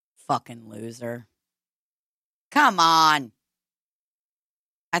fucking loser. Come on.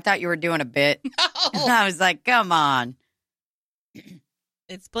 I thought you were doing a bit. No. I was like, come on.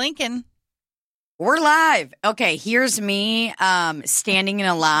 It's blinking. We're live. Okay, here's me standing in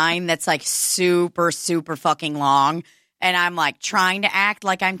a line that's like super, super fucking long. And I'm like trying to act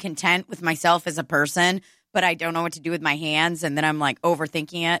like I'm content with myself as a person, but I don't know what to do with my hands. And then I'm like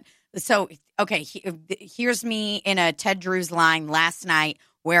overthinking it. So, okay, here's me in a Ted Drewes line last night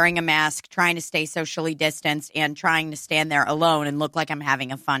wearing a mask, trying to stay socially distanced and trying to stand there alone and look like I'm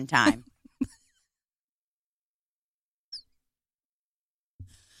having a fun time.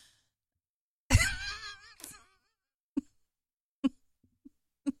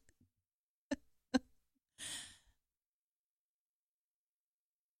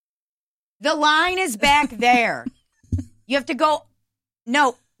 The line is back there. You have to go.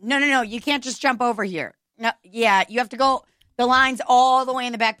 No. You can't just jump over here. No, yeah, you have to go. The line's all the way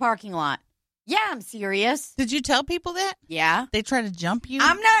in the back parking lot. Yeah, I'm serious. Did you tell people that? Yeah. They try to jump you?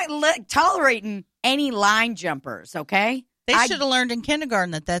 I'm not tolerating any line jumpers, okay? They should have learned in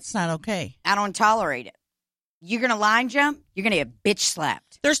kindergarten that that's not okay. I don't tolerate it. You're going to line jump, you're going to get bitch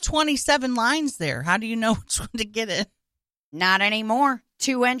slapped. There's 27 lines there. How do you know which one to get in? Not anymore.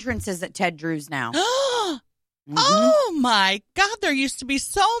 2 entrances at Ted Drewes now. Oh, my God. There used to be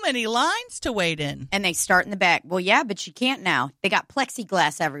so many lines to wait in. And they start in the back. Well, yeah, but you can't now. They got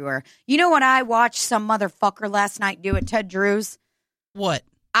plexiglass everywhere. You know what I watched some motherfucker last night do at Ted Drewes? What?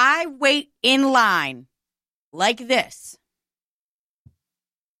 I wait in line like this.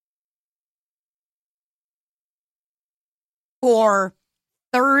 For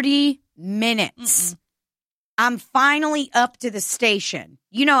 30 minutes. I'm finally up to the station.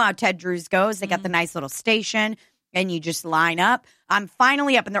 You know how Ted Drewes goes. They got the nice little station, and you just line up. I'm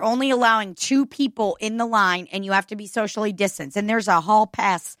finally up, and they're only allowing 2 people in the line, and you have to be socially distanced. And there's a hall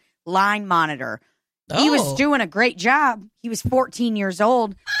pass line monitor. He was doing a great job. He was 14 years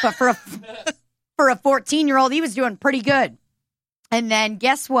old, but for a 14-year-old, he was doing pretty good. And then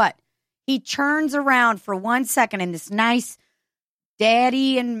guess what? He turns around for 1 second, and this nice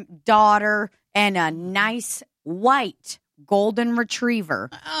daddy and daughter and a nice white golden retriever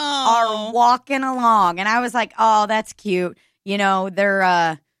are walking along. And I was like, oh, that's cute. You know,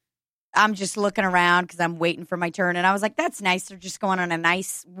 I'm just looking around because I'm waiting for my turn. And I was like, that's nice. They're just going on a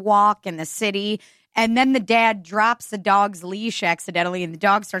nice walk in the city. And then the dad drops the dog's leash accidentally, and the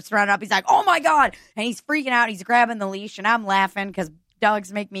dog starts running up. He's like, oh, my God. And he's freaking out. He's grabbing the leash, and I'm laughing because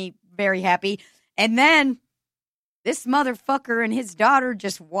dogs make me very happy. And then this motherfucker and his daughter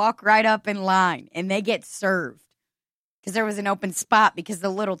just walk right up in line, and they get served because there was an open spot because the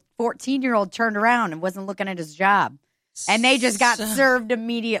little 14-year-old turned around and wasn't looking at his job. And they just got served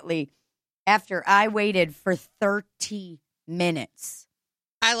immediately after I waited for 30 minutes.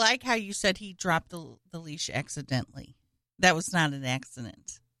 I like how you said he dropped the leash accidentally. That was not an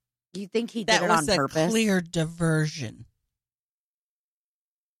accident. You think he did it on purpose? That was a clear diversion.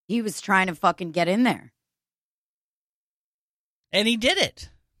 He was trying to fucking get in there. And he did it.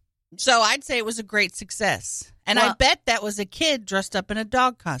 So I'd say it was a great success. And I bet that was a kid dressed up in a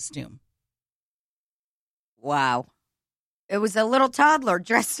dog costume. Wow. It was a little toddler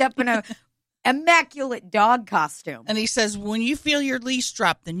dressed up in a immaculate dog costume. And he says, when you feel your leash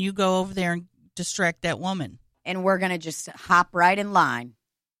drop, then you go over there and distract that woman. And we're going to just hop right in line.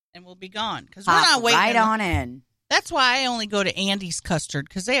 And we'll be gone. Because we're not waiting. Right on in. That's why I only go to Andy's Custard,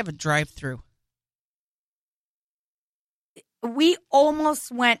 because they have a drive-thru. We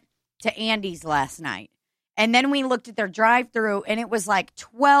almost went to Andy's last night. And then we looked at their drive-thru, and it was like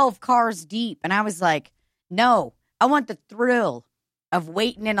 12 cars deep. And I was like, no, I want the thrill of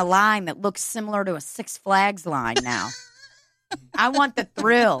waiting in a line that looks similar to a Six Flags line now. I want the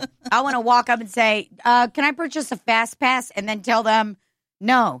thrill. I want to walk up and say, can I purchase a Fast Pass? And then tell them,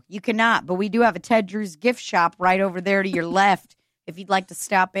 no, you cannot. But we do have a Ted Drewes gift shop right over there to your left if you'd like to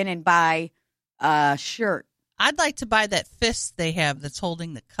stop in and buy a shirt. I'd like to buy that fist they have that's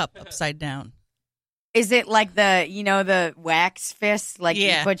holding the cup upside down. Is it like the wax fist? Like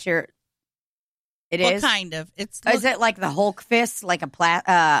you put your... What kind of? Is it like the Hulk fist, like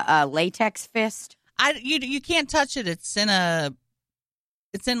a latex fist? You can't touch it. It's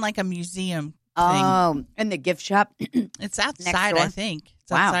in like a museum thing. Oh, in the gift shop? It's outside, I think.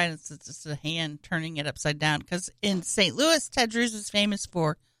 It's outside. It's just a hand turning it upside down. Because in St. Louis, Ted Drewes is famous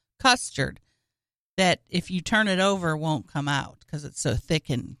for custard that if you turn it over, won't come out because it's so thick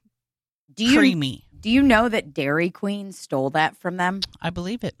and creamy. Do you know that Dairy Queen stole that from them? I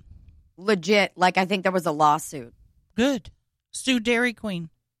believe it. Legit. Like, I think there was a lawsuit. Good. Sue Dairy Queen.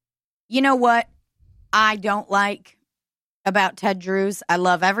 You know what I don't like? about Ted Drewes. I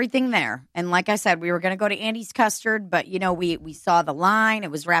love everything there. And like I said, we were going to go to Andy's Custard, but, we saw the line.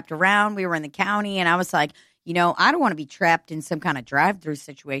 It was wrapped around. We were in the county, and I was like, I don't want to be trapped in some kind of drive-through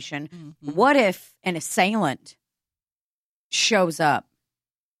situation. Mm-hmm. What if an assailant shows up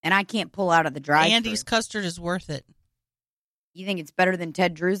and I can't pull out of the drive-through? Andy's Custard is worth it. You think it's better than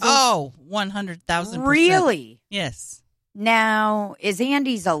Ted Drewes? Oh, 100,000%. Really? Yes. Now, is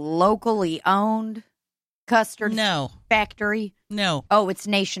Andy's a locally owned custard factory? No. Oh, it's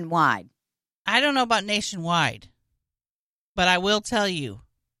nationwide. I don't know about nationwide, but I will tell you,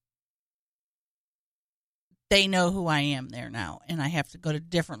 they know who I am there now, and I have to go to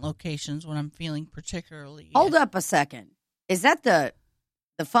different locations when I'm feeling particularly... Hold up a second. Is that the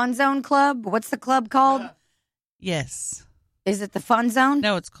Fun Zone Club? What's the club called? Yes. Is it the Fun Zone?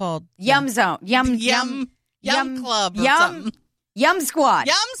 No, it's called... Yum Zone. Yum Club or Yum something. Yum Squad.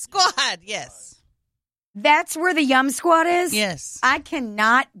 Yum Squad, yes. That's where the Yum Squad is? Yes. I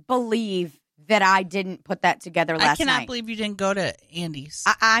cannot believe that I didn't put that together last night. I cannot believe you didn't go to Andy's.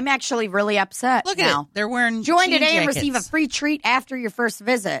 I'm actually really upset. Look now. at it. They're wearing Join jean today jackets. and receive a free treat after your first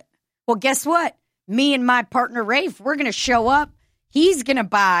visit. Well, guess what? Me and my partner, Rafe, we're going to show up. He's going to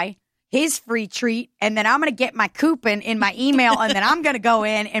buy his free treat, and then I'm going to get my coupon in my email, and then I'm going to go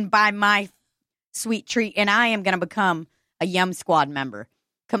in and buy my sweet treat, and I am going to become a Yum Squad member.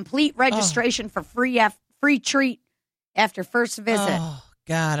 Complete registration for free treat after first visit. Oh,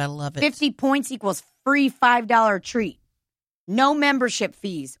 God, I love it. 50 points equals free $5 treat. No membership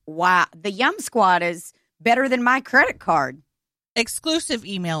fees. Wow. The Yum Squad is better than my credit card. Exclusive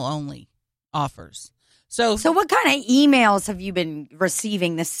email only offers. So what kind of emails have you been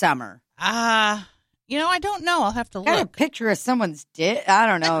receiving this summer? I don't know. I'll have to look. Got a picture of someone's dick? I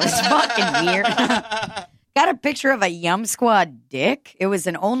don't know. It's fucking weird. Got a picture of a Yum Squad dick. It was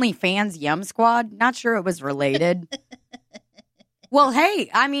an OnlyFans Yum Squad. Not sure it was related. Well, hey,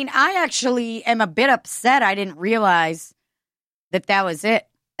 I actually am a bit upset. I didn't realize that was it.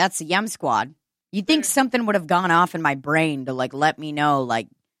 That's the Yum Squad. You'd think something would have gone off in my brain to, let me know,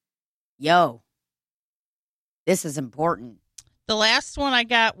 yo, this is important. The last one I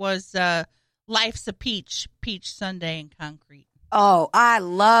got was Life's a Peach Sundae and Concrete. Oh, I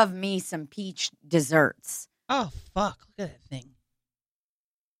love me some peach desserts. Oh, fuck. Look at that thing.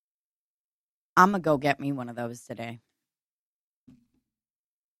 I'm going to go get me one of those today.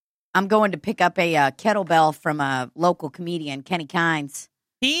 I'm going to pick up a kettlebell from a local comedian, Kenny Kynes.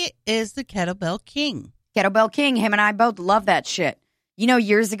 He is the kettlebell king. Kettlebell king. Him and I both love that shit.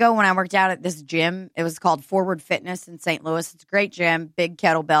 Years ago when I worked out at this gym, it was called Forward Fitness in St. Louis. It's a great gym, big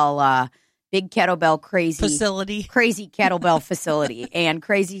kettlebell crazy facility, crazy kettlebell facility, and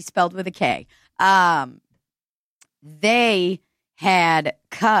crazy spelled with a K. They had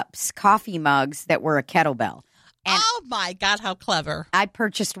cups, coffee mugs that were a kettlebell. And oh my God, how clever! I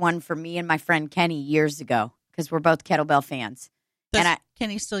purchased one for me and my friend Kenny years ago because we're both kettlebell fans. Can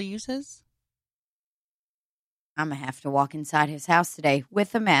he still use his? I'm going to have to walk inside his house today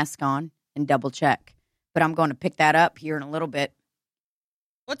with a mask on and double check. But I'm going to pick that up here in a little bit.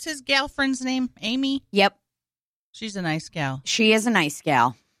 What's his gal friend's name? Amy? Yep. She's a nice gal. She is a nice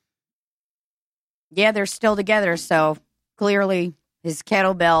gal. Yeah, they're still together, so clearly his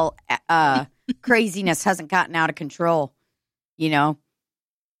kettlebell craziness hasn't gotten out of control.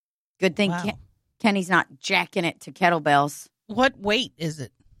 Good thing Kenny's not jacking it to kettlebells. What weight is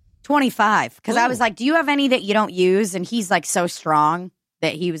it? 25. Because I was like, do you have any that you don't use? And he's so strong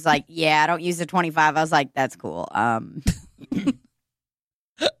that he was like, yeah, I don't use the 25. I was like, that's cool. Are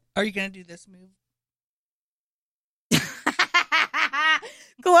you going to do this move?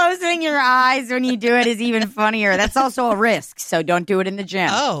 Closing your eyes when you do it is even funnier. That's also a risk, so don't do it in the gym.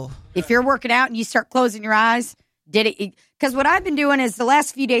 Oh. If you're working out and you start closing your eyes, because what I've been doing is the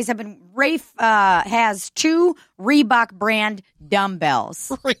last few days Rafe has 2 Reebok brand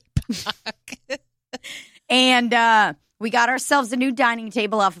dumbbells. Reebok. And we got ourselves a new dining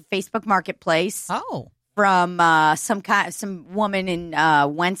table off of Facebook Marketplace. Oh. From some woman in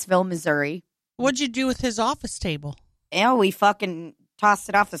Wentzville, Missouri. What'd you do with his office table? Yeah, we fucking tossed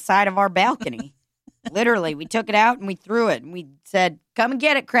it off the side of our balcony. Literally, we took it out and we threw it. And we said, come and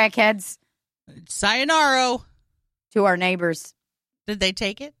get it, crackheads. Sayonara. To our neighbors. Did they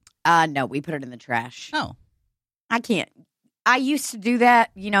take it? No, we put it in the trash. Oh. I can't. I used to do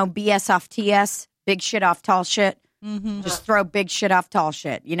that, BS off TS, big shit off tall shit. Mm-hmm. Just throw big shit off tall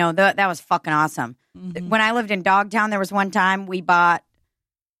shit. That was fucking awesome. Mm-hmm. When I lived in Dogtown, there was one time we bought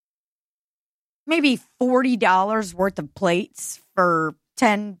maybe $40 worth of plates for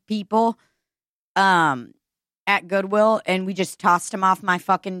 10 people at Goodwill, and we just tossed them off my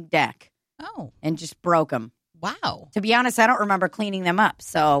fucking deck. Oh. And just broke them. Wow. To be honest, I don't remember cleaning them up.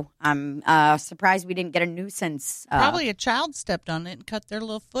 So I'm surprised we didn't get a nuisance. Probably a child stepped on it and cut their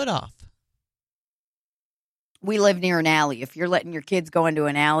little foot off. We live near an alley. If you're letting your kids go into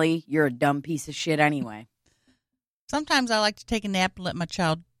an alley, you're a dumb piece of shit anyway. Sometimes I like to take a nap and let my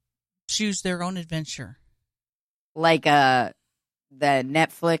child choose their own adventure. Like the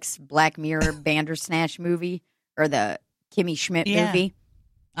Netflix Black Mirror Bandersnatch movie or the Kimmy Schmidt movie.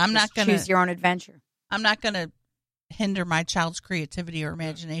 I'm not going to choose your own adventure. I'm not going to hinder my child's creativity or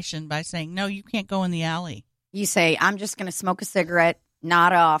imagination by saying, no, you can't go in the alley. You say, I'm just going to smoke a cigarette,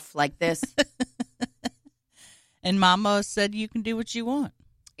 nod off like this. And Mama said you can do what you want.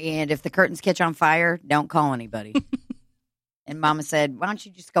 And if the curtains catch on fire, don't call anybody. And Mama said, why don't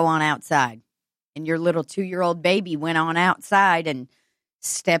you just go on outside? And your little 2-year-old baby went on outside and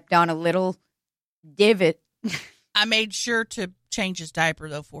stepped on a little divot. I made sure to change his diaper,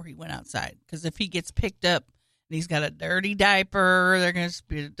 though, before he went outside. Because if he gets picked up and he's got a dirty diaper, they're going to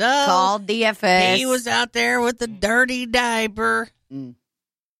speed it up. Call DFS. He was out there with the dirty diaper.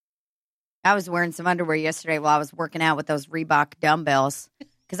 I was wearing some underwear yesterday while I was working out with those Reebok dumbbells.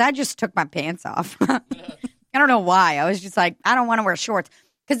 Because I just took my pants off. I don't know why. I was just like, I don't want to wear shorts.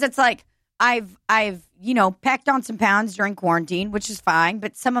 Because it's like, I've packed on some pounds during quarantine, which is fine,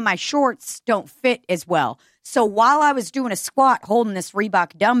 but some of my shorts don't fit as well. So while I was doing a squat holding this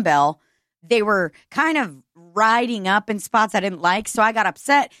Reebok dumbbell, they were kind of riding up in spots I didn't like. So I got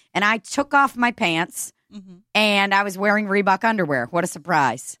upset and I took off my pants and I was wearing Reebok underwear. What a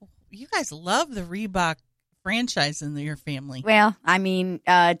surprise. You guys love the Reebok franchise in your family. Well, I mean,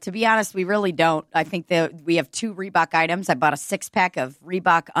 to be honest, we really don't. I think that we have 2 Reebok items. I bought a 6-pack of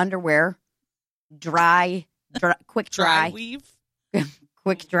Reebok underwear. Quick dry weave,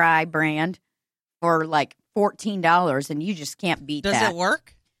 quick dry brand for like $14, and you just can't beat that. Does it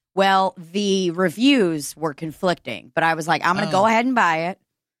work? Well, the reviews were conflicting, but I was like, I'm going to go ahead and buy it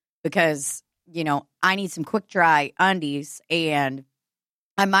because I need some quick dry undies, and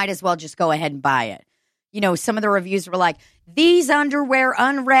I might as well just go ahead and buy it. Some of the reviews were like, these underwear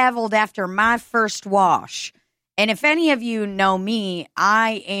unraveled after my first wash. And if any of you know me,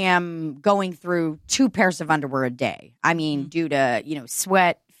 I am going through 2 pairs of underwear a day. I mean, due to,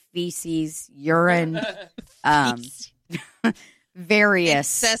 sweat, feces, urine,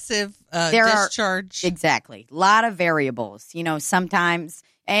 various. Excessive discharge. Exactly. A lot of variables, sometimes.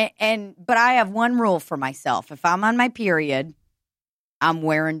 But I have one rule for myself. If I'm on my period, I'm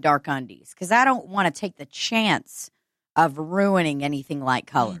wearing dark undies because I don't want to take the chance of ruining anything light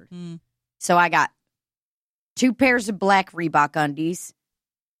colored. Mm-hmm. So I got 2 pairs of black Reebok undies,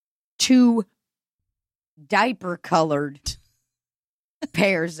 2 diaper colored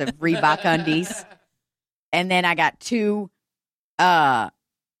pairs of Reebok undies, and then I got 2 a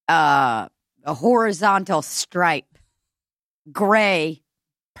horizontal stripe, gray,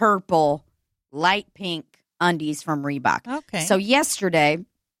 purple, light pink undies from Reebok. Okay. So yesterday,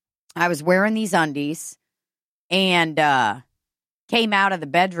 I was wearing these undies and came out of the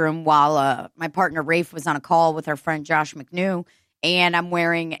bedroom while my partner Rafe was on a call with our friend Josh McNew, and I'm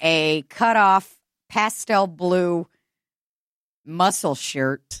wearing a cut-off pastel blue muscle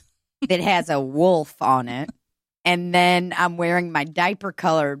shirt that has a wolf on it, and then I'm wearing my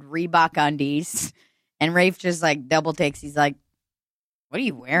diaper-colored Reebok undies, and Rafe just like double takes. He's like, "What are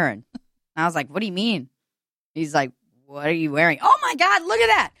you wearing?" And I was like, "What do you mean?" He's like, "What are you wearing?" "Oh my God, look at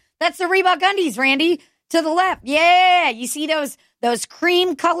that! That's the Reebok undies, Randy." To the left. Yeah. You see those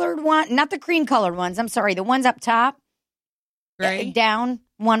cream colored ones? Not the cream colored ones. I'm sorry. The ones up top. Right. Down.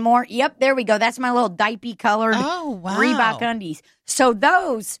 One more. Yep. There we go. That's my little diaper colored Reebok undies. So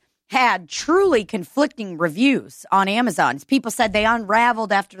those had truly conflicting reviews on Amazon. People said they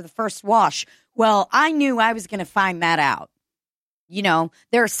unraveled after the first wash. Well, I knew I was going to find that out.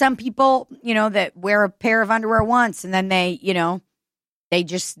 There are some people, that wear a pair of underwear once and then they've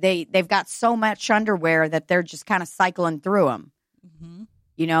got so much underwear that they're just kind of cycling through them.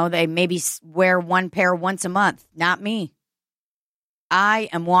 Mm-hmm. They maybe wear one pair once a month. Not me. I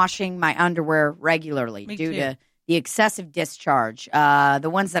am washing my underwear regularly due to the excessive discharge, the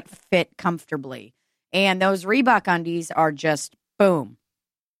ones that fit comfortably. And those Reebok undies are just, boom,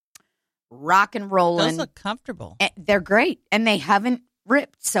 rock and rolling. Those look comfortable. They're great. And they haven't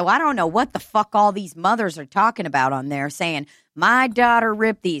ripped. So I don't know what the fuck all these mothers are talking about on there saying, my daughter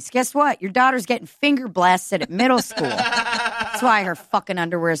ripped these. Guess what? Your daughter's getting finger blasted at middle school. That's why her fucking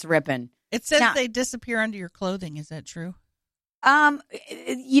underwear's ripping. It says they disappear under your clothing. Is that true? Am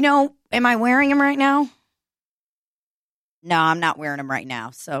I wearing them right now? No, I'm not wearing them right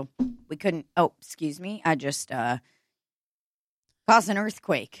now. So we couldn't. Oh, excuse me. I just Caused an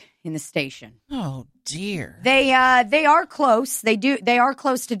earthquake in the station. Oh dear. They are close. They are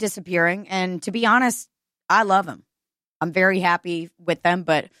close to disappearing. And to be honest, I love them. I'm very happy with them.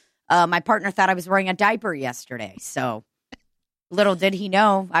 But my partner thought I was wearing a diaper yesterday. So little did he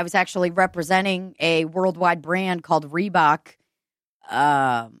know, I was actually representing a worldwide brand called Reebok.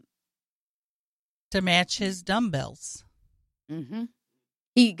 To match his dumbbells. Mm-hmm.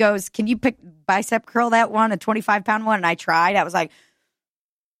 He goes, "Can you pick bicep curl that one, a 25-pound one?" And I tried. I was like,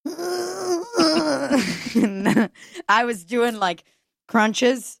 I was doing like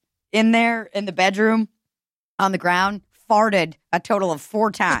crunches in there in the bedroom on the ground, farted a total of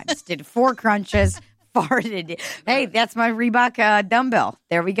 4 times, did 4 crunches, farted. Hey, that's my Reebok dumbbell.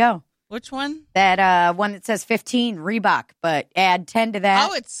 There we go. Which one? That one that says 15 Reebok, but add 10 to that.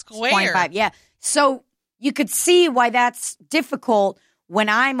 Oh, it's square. 25. Yeah. So you could see why that's difficult when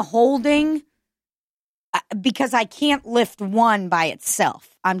I'm holding, because I can't lift one by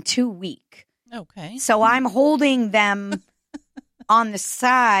itself. I'm too weak. Okay. So I'm holding them on the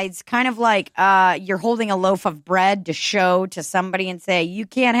sides, kind of like you're holding a loaf of bread to show to somebody and say, "You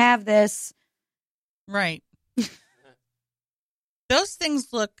can't have this." Right. Those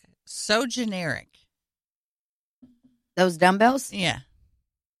things look so generic. Those dumbbells? Yeah.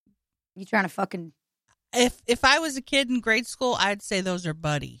 You trying to fucking... If I was a kid in grade school, I'd say those are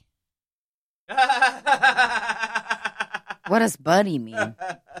Buddy. What does Buddy mean?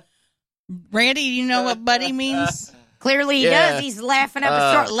 Randy, do you know what Buddy means? Clearly he does. He's laughing up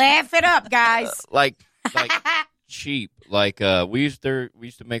a storm. Laugh it up, guys. Like cheap. Like we used to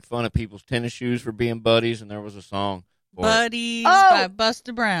make fun of people's tennis shoes for being buddies, and there was a song for Buddies by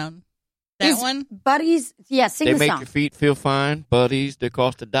Busta Brown. That one? Buddies, yeah, sing They the make song. your feet feel fine. Buddies, they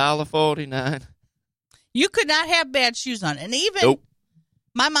cost $1.49. You could not have bad shoes on. And even Nope.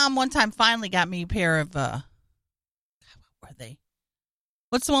 my mom one time finally got me a pair of, what were they?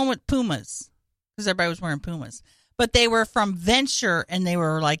 What's the one with Pumas? Because everybody was wearing Pumas. But they were from Venture, and they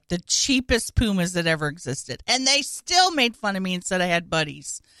were like the cheapest Pumas that ever existed. And they still made fun of me and said I had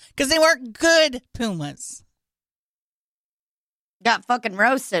buddies. Because they weren't good Pumas. Got fucking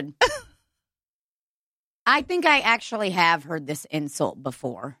roasted. I think I actually have heard this insult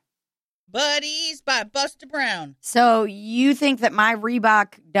before. Buddies by Busta Brown. So you think that my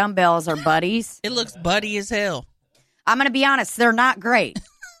Reebok dumbbells are buddies? It looks buddy as hell. I'm going to be honest. They're not great.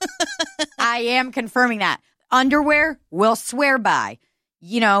 I am confirming that. Underwear, will swear by.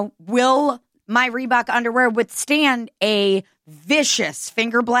 You know, will my Reebok underwear withstand a vicious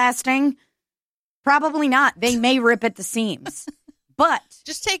finger blasting? Probably not. They may rip at the seams. But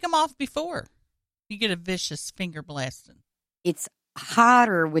just take them off before you get a vicious finger blasting. It's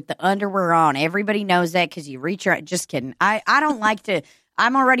hotter with the underwear on. Everybody knows that because you reach your... Just kidding. I don't like to...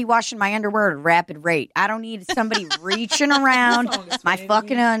 I'm already washing my underwear at a rapid rate. I don't need somebody reaching around my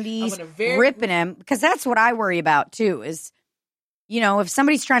fucking undies, ripping them, because that's what I worry about, too, is, you know, if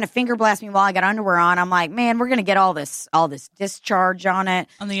somebody's trying to finger blast me while I got underwear on, I'm like, man, we're going to get all this discharge on it.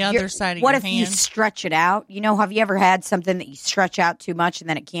 On the other side of what your if hand. you stretch it out? You know, have you ever had something that you stretch out too much and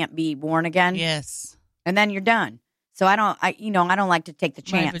then it can't be worn again? Yes. And then you're done. So I don't like to take the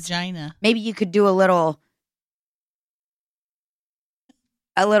chance. My vagina. Maybe you could do a little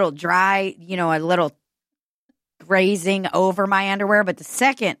dry, you know, a little grazing over my underwear. But the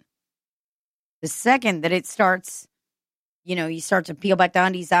second that it starts, you know, you start to peel back the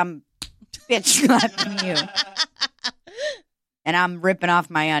undies, I'm bitch slapping you. And I'm ripping off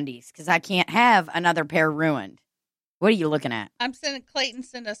my undies because I can't have another pair ruined. What are you looking at? I'm sending Clayton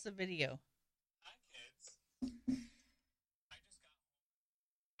send us a video. Hi, kids. I just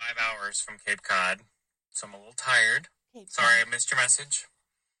got 5 hours from Cape Cod, so I'm a little tired. Sorry I missed your message.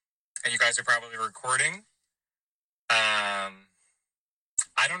 And you guys are probably recording. I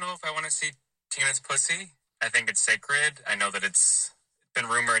don't know if I want to see Tina's pussy. I think it's sacred. I know that it's been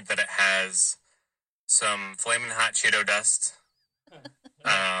rumored that it has some flaming hot Cheeto dust.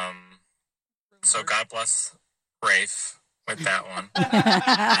 So God bless Rafe with that one.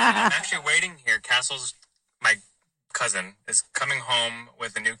 I'm actually waiting here. Castle's, my cousin, is coming home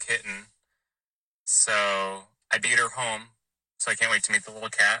with a new kitten. So I beat her home. So I can't wait to meet the little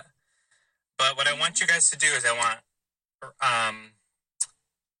cat. But what I want you guys to do is I want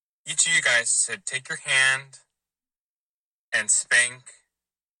each of you guys to take your hand and spank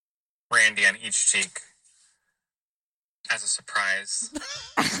Randy on each cheek as a surprise.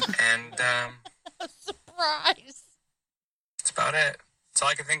 And A surprise. that's about it. That's all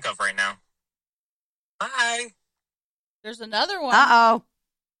I can think of right now. Bye. There's another one. Uh-oh.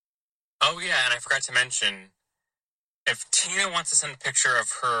 Oh, yeah, and I forgot to mention, if Tina wants to send a picture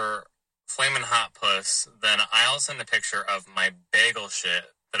of her Flamin' Hot Puss, then I'll send a picture of my bagel shit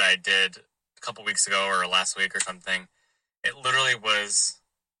that I did a couple weeks ago or last week or something. It literally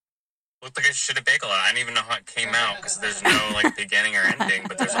looked like a shitty bagel. I didn't even know how it came out because there's no like beginning or ending,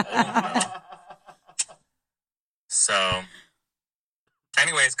 but there's a hole in the middle. So,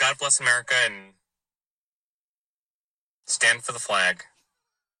 anyways, God bless America and stand for the flag.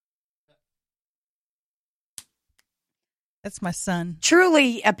 That's my son.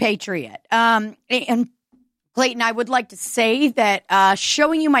 Truly a patriot. And Clayton, I would like to say that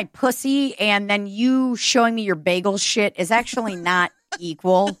showing you my pussy and then you showing me your bagel shit is actually not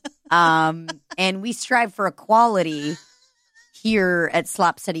equal. And we strive for equality here at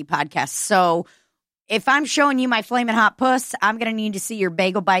Slop City Podcast. So if I'm showing you my flaming hot puss, I'm going to need to see your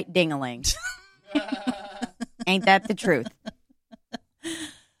bagel bite ding-a-ling. Ain't that the truth?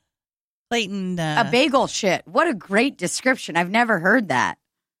 Clayton. A bagel shit. What a great description. I've never heard that.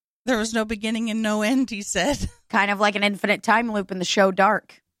 There was no beginning and no end, he said. Kind of like an infinite time loop in the show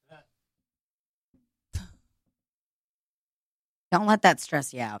Dark. Don't let that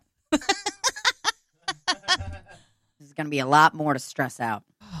stress you out. There's going to be a lot more to stress out.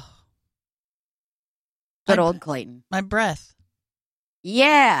 Good old Clayton. My breath.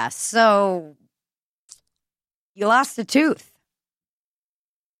 Yeah, so you lost a tooth.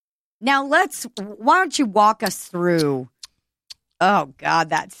 Now why don't you walk us through? Oh, God,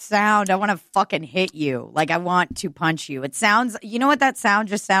 that sound. I want to fucking hit you. Like I want to punch you. It sounds, you know what that sound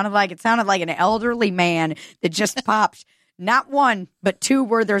just sounded like? It sounded like an elderly man that just popped not one, but two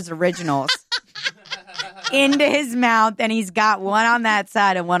Werther's Originals into his mouth. And he's got one on that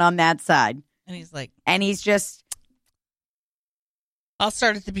side and one on that side. And he's like. And he's just. I'll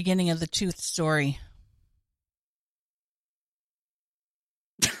start at the beginning of the tooth story.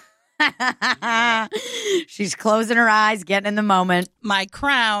 She's closing her eyes, getting in the moment. My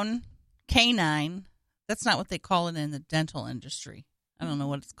crown canine, that's not what they call it in the dental industry. I don't know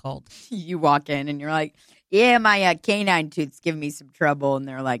what it's called. You walk in and you're like, yeah, my canine tooth's giving me some trouble. And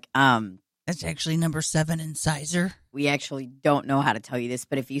they're like, that's actually number 7 incisor. We actually don't know how to tell you this,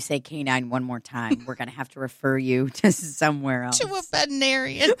 but if you say canine one more time, we're going to have to refer you to somewhere else. To a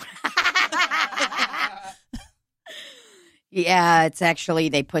veterinarian. Yeah, it's actually,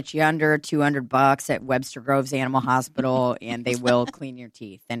 they put you under $200 at Webster Groves Animal Hospital, and they will clean your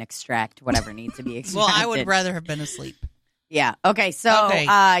teeth and extract whatever needs to be extracted. Well, I would rather have been asleep. Yeah. Okay, so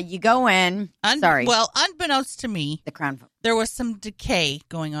you go in. Sorry. Well, unbeknownst to me, the crown. There was some decay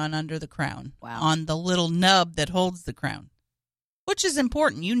going on under the crown. Wow. On the little nub that holds the crown, which is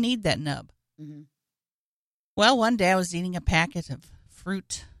important. You need that nub. Mm-hmm. Well, one day I was eating a packet of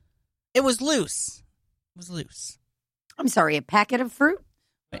fruit. It was loose. I'm sorry, a packet of fruit?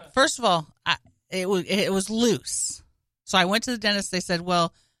 First of all, it was loose. So I went to the dentist. They said,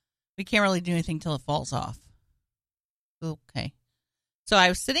 well, we can't really do anything till it falls off. Okay. So I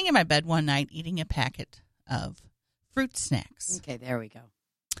was sitting in my bed one night eating a packet of fruit snacks. Okay, there we go.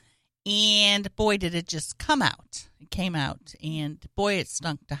 And boy, did it just come out. It came out, and boy, it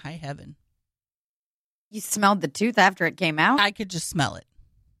stunk to high heaven. You smelled the tooth after it came out? I could just smell it.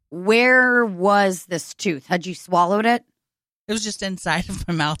 Where was this tooth? Had you swallowed it? It was just inside of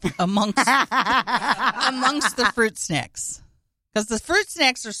my mouth amongst the fruit snacks. Because the fruit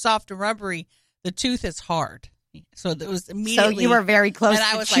snacks are soft and rubbery. The tooth is hard. So it was immediately. So you were very close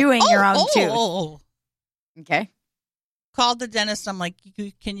to chewing your own tooth. Okay. Called the dentist. I'm like,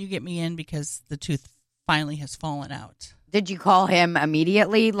 can you get me in because the tooth finally has fallen out. Did you call him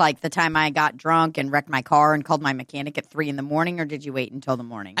immediately, like the time I got drunk and wrecked my car and called my mechanic at 3 a.m, or did you wait until the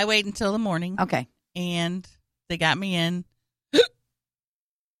morning? I waited until the morning. Okay. And they got me in.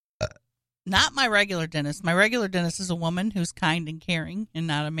 Not my regular dentist. My regular dentist is a woman who's kind and caring and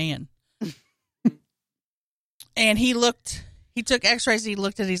not a man. And he took x-rays, he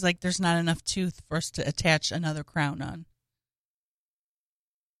looked at it, he's like, there's not enough tooth for us to attach another crown on.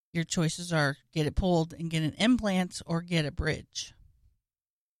 Your choices are get it pulled and get an implant or get a bridge.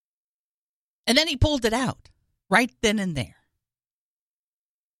 And then he pulled it out right then and there,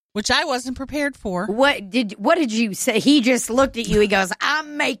 which I wasn't prepared for. What did you say? He just looked at you. He goes,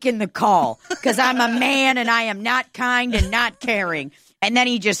 I'm making the call because I'm a man and I am not kind and not caring. And then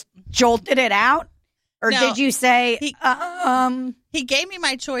he just jolted it out? Or no, did you say, He gave me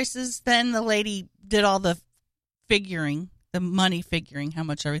my choices. Then the lady did all the figuring. The money figuring how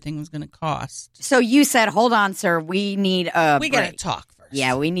much everything was going to cost. So you said, hold on, sir, we need a We got to talk first.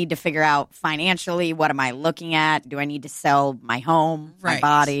 Yeah, we need to figure out financially, what am I looking at? Do I need to sell my home, my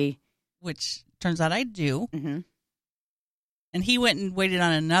body? Which turns out I do. Mm-hmm. And he went and waited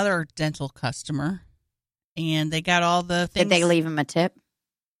on another dental customer, and they got all the things. Did they leave him a tip?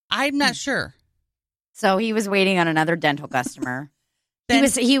 I'm not sure. So he was waiting on another dental customer.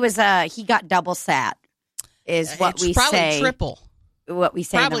 He got double sat, is what we probably say. Triple. What we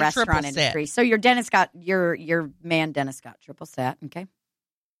say Probably in the restaurant industry. So your dentist got your man dentist got triple sat. Okay.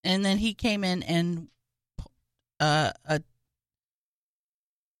 And then he came in and I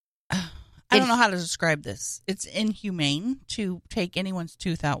don't know how to describe this. It's inhumane to take anyone's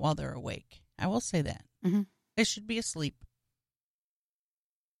tooth out while they're awake. I will say that. Mm-hmm. They should be asleep.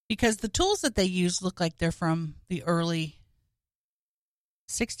 Because the tools that they use look like they're from the early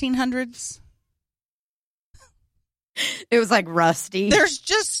 1600s. It was like rusty.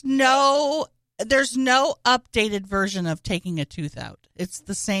 There's no updated version of taking a tooth out. It's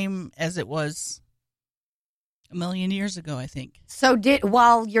the same as it was a million years ago, I think. So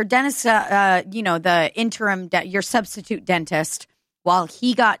while your dentist, the interim, your substitute dentist, while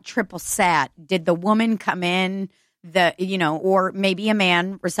he got triple sat, did the woman come in, or maybe a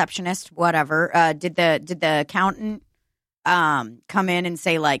man, receptionist, whatever, did the accountant come in and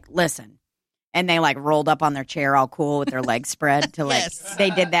say, like, listen, and they like rolled up on their chair all cool with their legs spread to like, Yes. They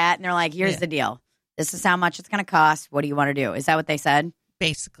did that and they're like, here's the deal. This is how much it's going to cost. What do you want to do? Is that what they said?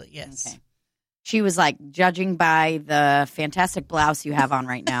 Basically, yes. Okay. She was like, judging by the fantastic blouse you have on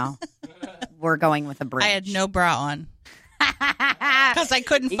right now, we're going with a bridge. I had no bra on because I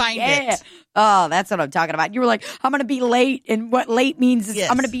couldn't find it. Oh, that's what I'm talking about. You were like, I'm going to be late. And what late means is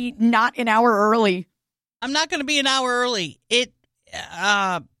I'm going to be not an hour early. I'm not going to be an hour early.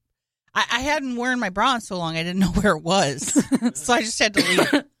 I hadn't worn my bra in so long, I didn't know where it was. So I just had to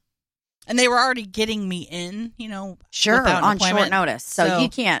leave. And they were already getting me in, Sure, on short notice. So you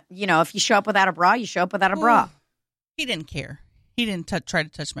can't, if you show up without a bra, you show up without a bra. He didn't care. He didn't try to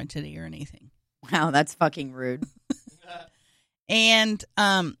touch my titty or anything. Wow, that's fucking rude. And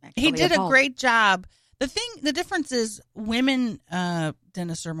he did a great job. The difference is women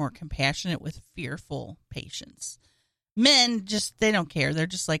dentists are more compassionate with fearful patients. Men they don't care. They're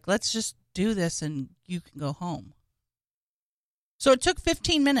just like, let's just do this and you can go home. So it took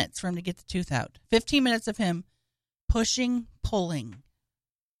 15 minutes for him to get the tooth out. 15 minutes of him pushing, pulling.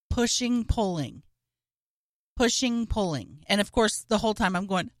 And of course, the whole time I'm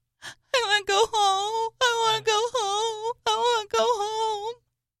going, I want to go home. I want to go home. I want to go home.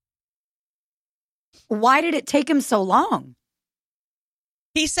 Why did it take him so long?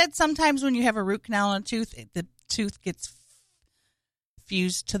 He said sometimes when you have a root canal on a tooth, the tooth gets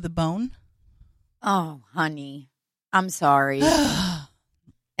fused to the bone. Oh, honey. I'm sorry.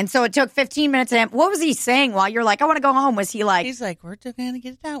 And so it took 15 minutes. What was he saying while you're like, I want to go home? Was he like... He's like, we're just going to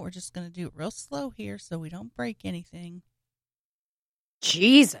get it out. We're just going to do it real slow here so we don't break anything.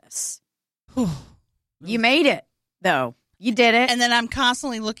 Jesus. You made it, though. You did it. And then I'm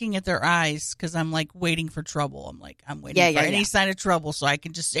constantly looking at their eyes because I'm like waiting for trouble. I'm waiting for any sign of trouble so I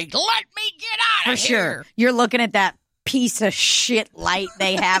can just say, let me get out of here. For sure. You're looking at that piece of shit light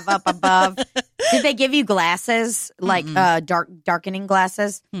they have up above. Did they give you glasses, like darkening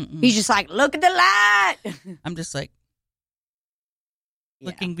glasses? Mm-mm. He's just like, look at the light. I'm just like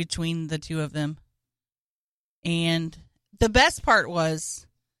looking between the two of them. And the best part was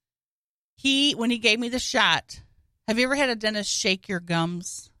when he gave me the shot. Have you ever had a dentist shake your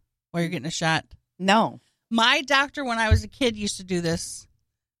gums while you're getting a shot? No. My doctor, when I was a kid, used to do this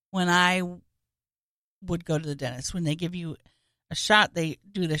when I would go to the dentist. When they give you a shot, they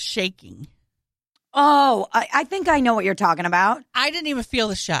do the shaking. Oh, I think I know what you're talking about. I didn't even feel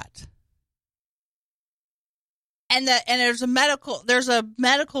the shot. And there's a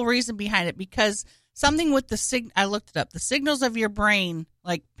medical reason behind it because something with I looked it up. The signals of your brain,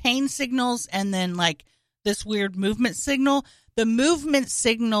 like pain signals and then like this weird movement signal. The movement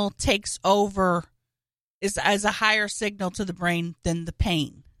signal takes over as a higher signal to the brain than the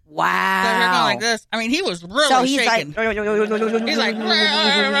pain. Wow. So you're going like this. I mean, he was really shaking. He's like,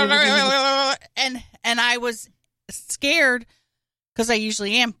 and I was scared because I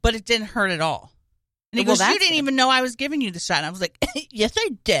usually am, but it didn't hurt at all. And he goes, you didn't even know I was giving you the shot. And I was like, yes,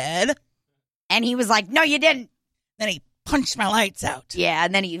 I did. And he was like, no, you didn't. Then he punched my lights out. Yeah,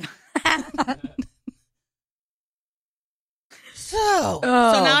 and then he... So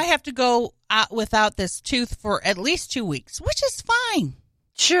now I have to go out without this tooth for at least 2 weeks, which is fine.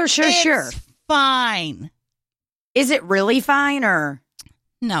 Sure. It's fine. Is it really fine or?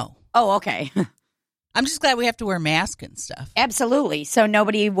 No. Oh, okay. I'm just glad we have to wear masks and stuff. Absolutely. So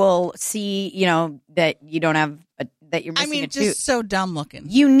nobody will see, that you don't have, that you're missing a tooth. Just so dumb looking.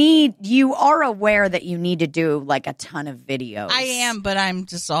 You are aware that you need to do like a ton of videos. I am, but I'm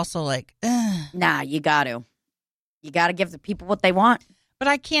just also like, ugh. Nah, you got to. You got to give the people what they want. But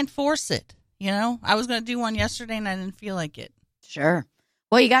I can't force it, I was going to do one yesterday and I didn't feel like it. Sure.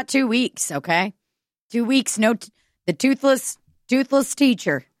 Well, you got 2 weeks, okay? 2 weeks, the toothless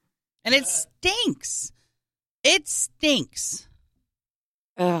teacher. And it stinks. It stinks.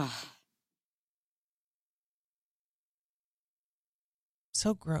 Ugh.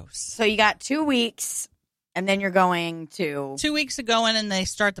 So gross. So you got 2 weeks, and then you're going to... 2 weeks ago, and then they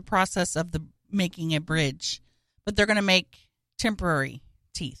start the process of making a bridge. But they're going to make temporary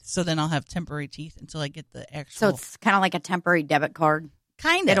teeth. So then I'll have temporary teeth until I get the actual... So it's kind of like a temporary debit card?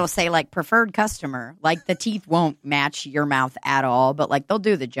 Kind of. It'll say, like, preferred customer. Like, the teeth won't match your mouth at all, but, like, they'll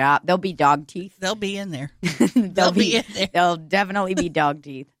do the job. They'll be dog teeth. They'll be in there. They'll be in there. They'll definitely be dog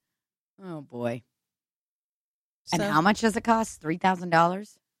teeth. Oh, boy. And how much does it cost?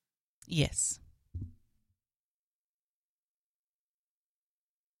 $3,000? Yes.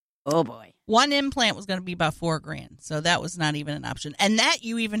 Oh, boy. One implant was going to be about $4,000, so that was not even an option. And that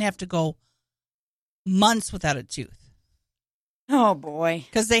you even have to go months without a tooth. Oh, boy.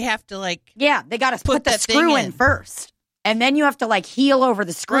 Because they have to, like... Yeah, they got to put the screw in first. And then you have to, like, heel over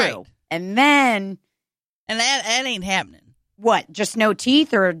the screw. Right. And then... And that ain't happening. What, just no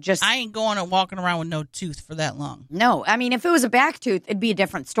teeth or just... I ain't going and walking around with no tooth for that long. No, I mean, if it was a back tooth, it'd be a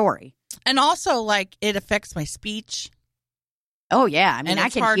different story. And also, like, it affects my speech. Oh, yeah. I mean, And I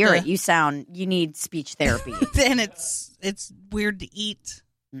it's can hard hear to- it. You need speech therapy. Then it's weird to eat.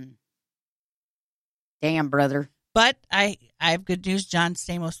 Damn, brother. But I have good news. John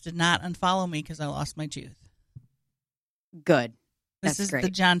Stamos did not unfollow me because I lost my tooth. Good. This That's is great. the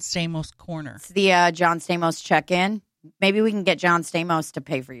John Stamos corner. It's the John Stamos check-in. Maybe we can get John Stamos to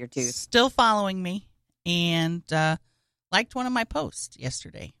pay for your tooth. Still following me and liked one of my posts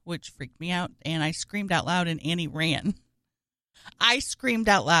yesterday, which freaked me out. And I screamed out loud and Annie ran. I screamed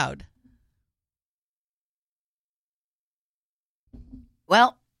out loud.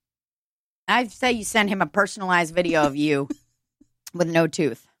 Well, I'd say you send him a personalized video of you with no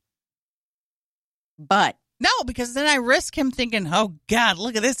tooth. But No, because then I risk him thinking, oh, God,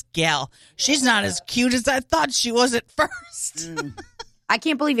 look at this gal. She's not as cute as I thought she was at first. I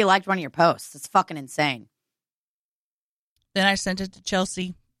can't believe you liked one of your posts. It's fucking insane. Then I sent it to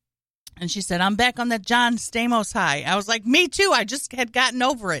Chelsea, and she said, I'm back on that John Stamos high. I was like, me too. I just had gotten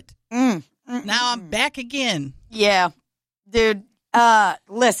over it. Now I'm back again. Yeah, dude.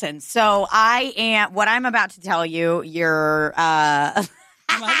 Listen, so what I'm about to tell you, you're, Am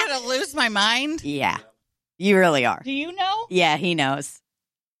I going to lose my mind? yeah, you really are. Do you know? Yeah, he knows.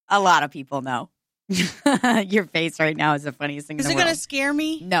 A lot of people know. Your face right now is the funniest thing in Is the it world. going to scare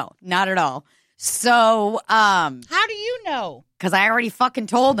me? No, not at all. So, How do you know? because I already fucking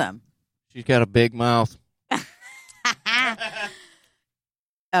told him. She's got a big mouth.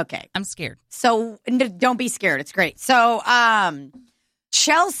 Okay. I'm scared. So don't be scared. It's great. So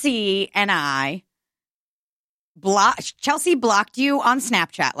Chelsea and I Chelsea blocked you on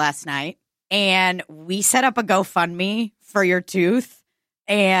Snapchat last night, and we set up a GoFundMe for your tooth,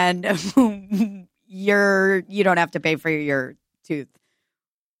 and you don't have to pay for your tooth.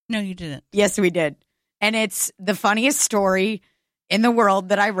 No, you didn't. Yes, we did. And it's the funniest story in the world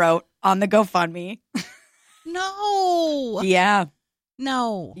that I wrote on the GoFundMe. No. Yeah.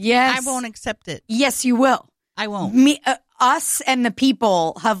 No. Yes. I won't accept it. Yes, you will. I won't. Us and the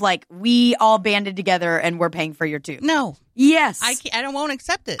people have we all banded together and we're paying for your tooth. No. Yes. I won't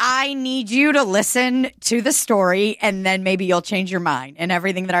accept it. I need you to listen to the story and then maybe you'll change your mind and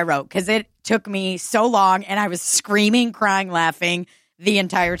everything that I wrote because it took me so long and I was screaming, crying, laughing the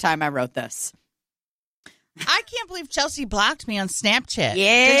entire time I wrote this. I can't believe Chelsea blocked me on Snapchat.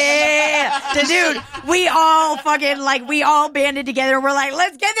 Yeah. Dude, we all we all banded together. We're like,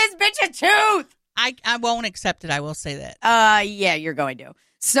 let's get this bitch a tooth. I won't accept it. I will say that. Yeah, you're going to.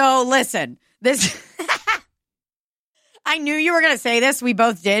 So listen, this, I knew you were going to say this. We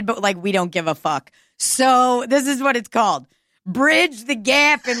both did, but we don't give a fuck. So this is what it's called. Bridge the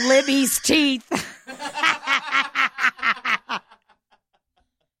gap in Libby's teeth.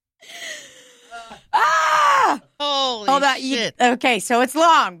 Holy shit. Okay, so it's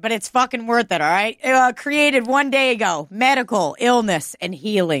long, but it's fucking worth it, all right? Created one day ago. Medical, illness, and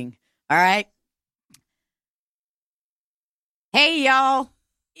healing, all right? Hey, y'all.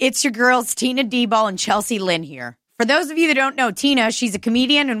 It's your girls, Tina D-Ball and Chelsea Lynn here. For those of you that don't know Tina, she's a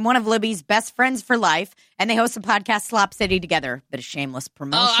comedian and one of Libby's best friends for life, and they host a podcast, Slop City, together. Bit of shameless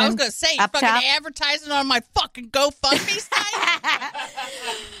promotion. Oh, I was going to say, up fucking top. advertising on my fucking GoFundMe site?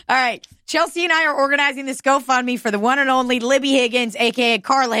 All right. Chelsea and I are organizing this GoFundMe for the one and only Libby Higgins, a.k.a.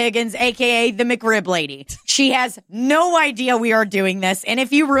 Carla Higgins, a.k.a. the McRib Lady. She has no idea we are doing this, and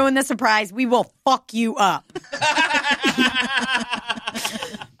if you ruin the surprise, we will fuck you up.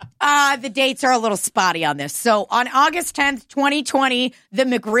 The dates are a little spotty on this. So on August 10th, 2020, the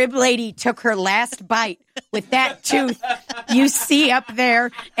McRib lady took her last bite with that tooth you see up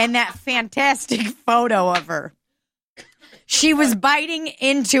there and that fantastic photo of her. She was biting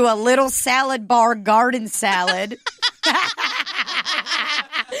into a little salad bar garden salad,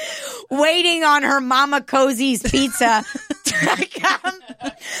 waiting on her Mama Cozy's pizza to come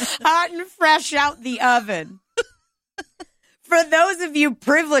hot and fresh out the oven. For those of you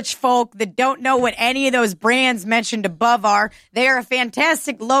privileged folk that don't know what any of those brands mentioned above are, they are a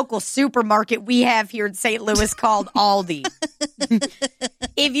fantastic local supermarket we have here in St. Louis called Aldi.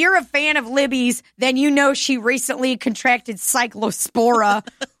 If you're a fan of Libby's, then you know she recently contracted cyclospora,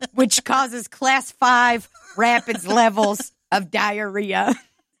 which causes class 5 rapids levels of diarrhea.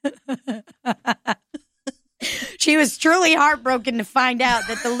 She was truly heartbroken to find out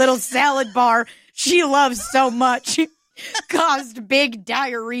that the little salad bar she loves so much caused big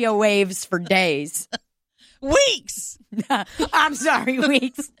diarrhea waves for days. Weeks! I'm sorry,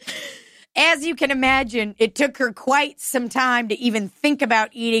 weeks. As you can imagine, it took her quite some time to even think about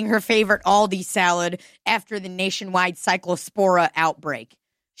eating her favorite Aldi salad after the nationwide cyclospora outbreak.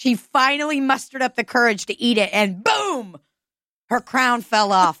 She finally mustered up the courage to eat it, and boom! Her crown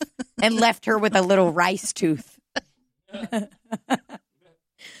fell off and left her with a little rice tooth.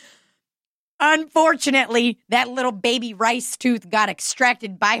 Unfortunately, that little baby rice tooth got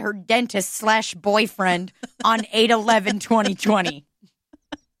extracted by her dentist/boyfriend on 8/11/2020.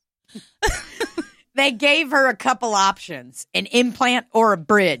 They gave her a couple options, an implant or a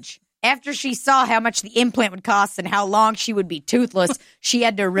bridge. After she saw how much the implant would cost and how long she would be toothless, she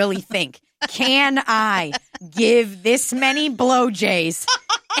had to really think, can I give this many blowjays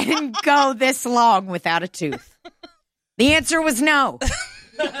and go this long without a tooth? The answer was no.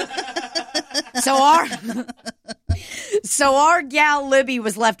 So our gal Libby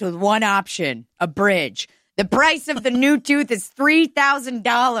was left with one option, a bridge. The price of the new tooth is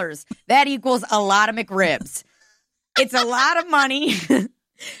 $3,000. That equals a lot of McRibs. It's a lot of money,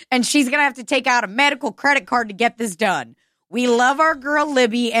 and she's going to have to take out a medical credit card to get this done. We love our girl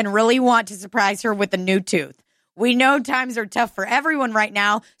Libby and really want to surprise her with a new tooth. We know times are tough for everyone right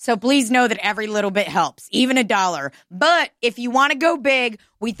now, so please know that every little bit helps, even $1. But if you want to go big,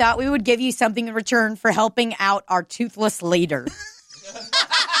 we thought we would give you something in return for helping out our toothless leader.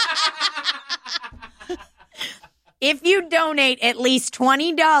 If you donate at least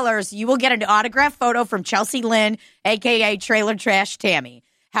 $20, you will get an autographed photo from Chelsea Lynn, a.k.a. Trailer Trash Tammy.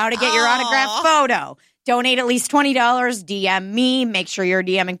 How to get your autographed photo. Donate at least $20, DM me, make sure your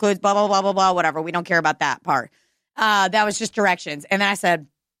DM includes blah, blah, blah, blah, blah, whatever. We don't care about that part. That was just directions. And then I said,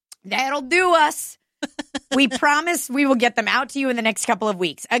 that'll do us. We promise we will get them out to you in the next couple of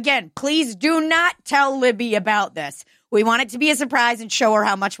weeks. Again, please do not tell Libby about this. We want it to be a surprise and show her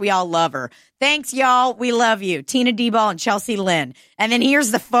how much we all love her. Thanks, y'all. We love you. Tina D-Ball and Chelsea Lynn. And then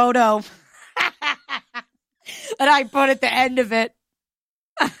here's the photo that I put at the end of it.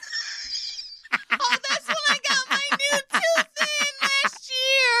 Oh, that's when I got my new tooth in last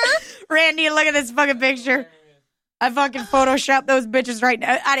year. Randy, look at this fucking picture. I fucking photoshopped those bitches right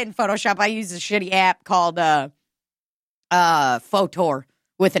now. I didn't Photoshop. I used a shitty app called Photor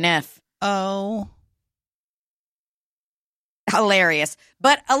with an F. Oh. Hilarious.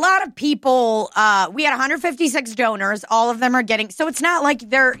 But a lot of people, we had 156 donors. All of them are getting, so it's not like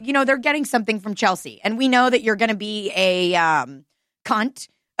they're getting something from Chelsea. And we know that you're going to be a cunt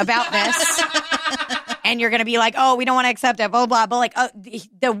about this. And you're going to be like, oh, we don't want to accept it, blah, blah, blah. But like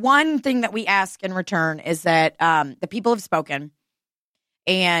the one thing that we ask in return is that the people have spoken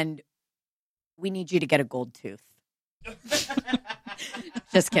and we need you to get a gold tooth.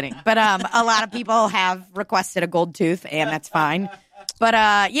 Just kidding. But a lot of people have requested a gold tooth and that's fine.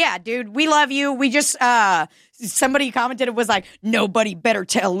 But yeah, dude, we love you. We just somebody commented, it was like, nobody better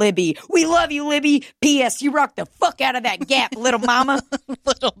tell Libby. We love you, Libby. P.S. You rock the fuck out of that gap, little mama.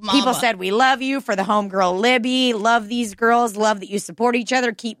 Little mama. People said, we love you for the homegirl Libby. Love these girls. Love that you support each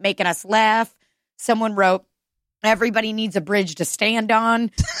other. Keep making us laugh. Someone wrote, everybody needs a bridge to stand on.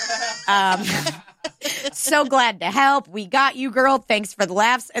 So glad to help. We got you, girl. Thanks for the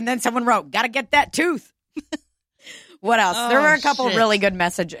laughs. And then someone wrote, gotta get that tooth. What else? Oh, there were a couple of really good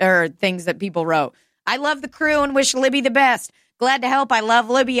message or things that people wrote. I love the crew and wish Libby the best. Glad to help. I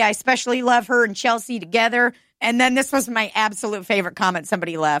love Libby. I especially love her and Chelsea together. And then this was my absolute favorite comment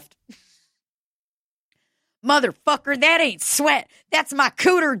somebody left. Motherfucker, that ain't sweat. That's my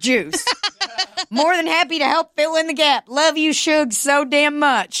cooter juice. More than happy to help fill in the gap. Love you, Shug, so damn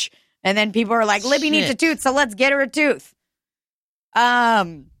much. And then people are like, Libby needs a tooth, so let's get her a tooth.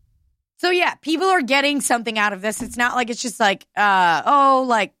 So yeah, people are getting something out of this. It's not like it's just like,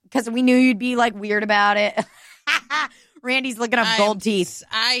 because we knew you'd be like weird about it. Randy's looking up gold teeth.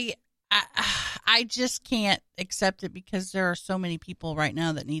 I just can't accept it because there are so many people right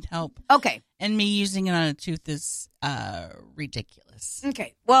now that need help. Okay. And me using it on a tooth is ridiculous.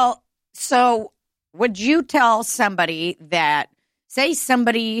 Okay. Well, so would you tell somebody that, say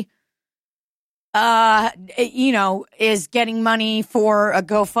somebody, is getting money for a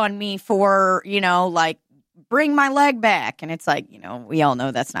GoFundMe for, like, bring my leg back. And it's like, we all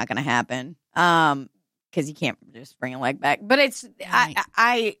know that's not going to happen. Because you can't just bring a leg back. But it's,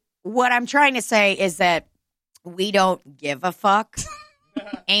 right. What I'm trying to say is that we don't give a fuck.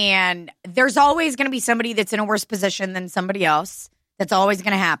 And there's always going to be somebody that's in a worse position than somebody else. That's always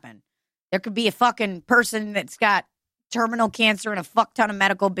going to happen. There could be a fucking person that's got terminal cancer and a fuck ton of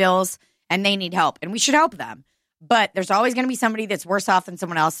medical bills, and they need help. And we should help them. But there's always going to be somebody that's worse off than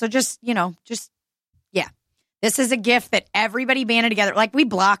someone else. So just. This is a gift that everybody banded together. Like,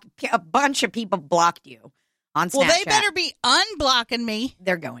 a bunch of people blocked you on Snapchat. Well, they better be unblocking me.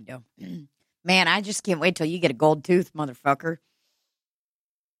 They're going to. Man, I just can't wait till you get a gold tooth, motherfucker.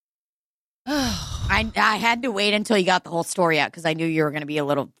 I had to wait until you got the whole story out because I knew you were going to be a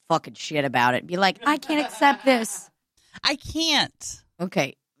little fucking shit about it. Be like, I can't accept this. I can't.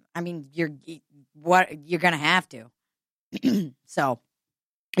 Okay. I mean, you're going to have to. So,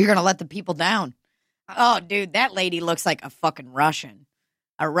 you're going to let the people down. Oh, dude, that lady looks like a fucking Russian.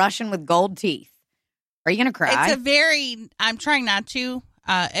 A Russian with gold teeth. Are you going to cry? I'm trying not to.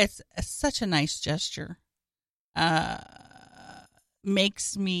 It's such a nice gesture.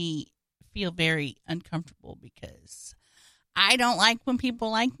 Makes me feel very uncomfortable because I don't like when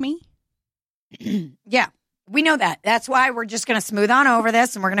people like me. Yeah, we know that. That's why we're just going to smooth on over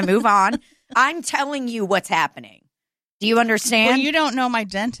this and we're going to move on. I'm telling you what's happening. Do you understand? Well, you don't know my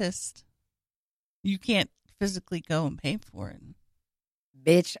dentist. You can't physically go and pay for it.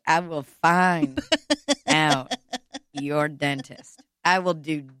 Bitch, I will find out your dentist. I will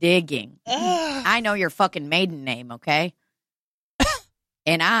do digging. I know your fucking maiden name, okay?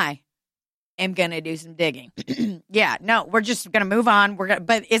 And I am going to do some digging. Yeah, no, we're just going to move on.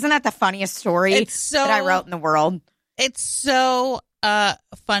 But isn't that the funniest story that I wrote in the world? It's so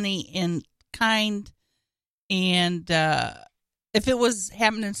funny and kind. And if it was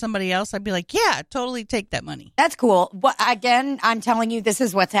happening to somebody else, I'd be like, yeah, totally take that money. That's cool. But again, I'm telling you, this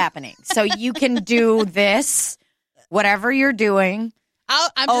is what's happening. So you can do this, whatever you're doing,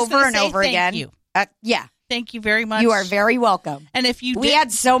 I'm just over and over thank again. You. Yeah. Thank you very much. You are very welcome. And if you We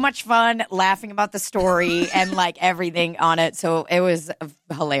had so much fun laughing about the story and like everything on it. So it was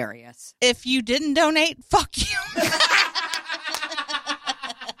hilarious. If you didn't donate, fuck you.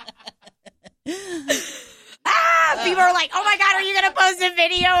 People are like, oh my God, are you going to post a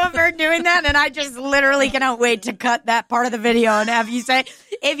video of her doing that? And I just literally cannot wait to cut that part of the video and have you say,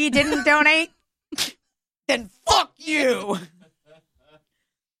 if you didn't donate, then fuck you.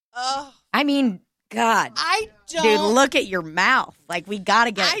 I mean, God. Dude, look at your mouth. Like, we got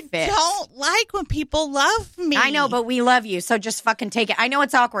to get it fixed. I don't like when people love me. I know, but we love you, so just fucking take it. I know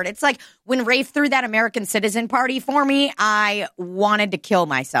it's awkward. It's like when Rafe threw that American Citizen party for me, I wanted to kill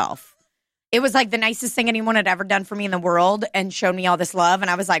myself. It was like the nicest thing anyone had ever done for me in the world and showed me all this love. And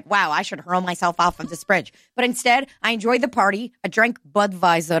I was like, wow, I should hurl myself off of this bridge. But instead, I enjoyed the party. I drank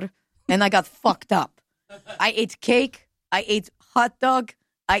Budweiser and I got fucked up. I ate cake. I ate hot dog.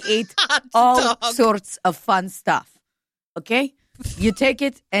 I ate all sorts of fun stuff. Okay? You take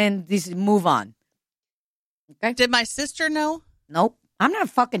it and move on. Okay? Did my sister know? Nope. I'm not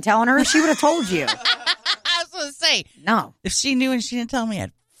fucking telling her. She would have told you. I was going to say. No. If she knew and she didn't tell me,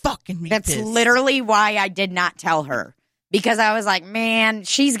 I'd fucking be That's pissed. literally why I did not tell her. Because I was like, man,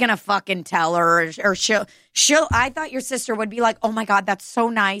 she's going to fucking tell her. Or she'll, I thought your sister would be like, oh my God, that's so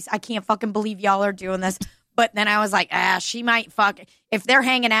nice. I can't fucking believe y'all are doing this. But then I was like, she might if they're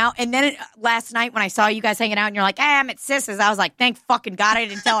hanging out. And then last night when I saw you guys hanging out and you're like, I'm at Sis's, I was like, thank fucking God I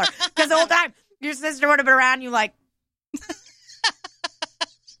didn't tell her. Because the whole time your sister would have been around you like.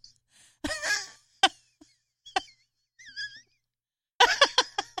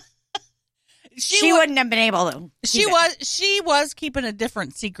 She wouldn't have been able to. She was keeping a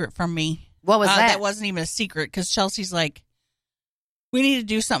different secret from me. What was that? That wasn't even a secret because Chelsea's like, we need to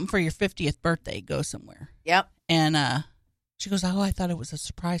do something for your 50th birthday. Go somewhere. Yep. And she goes, oh, I thought it was a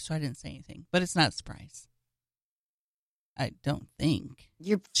surprise, so I didn't say anything. But it's not a surprise. I don't think.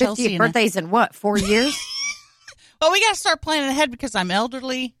 Your 50th birthday's in what, 4 years? Well, we got to start planning ahead because I'm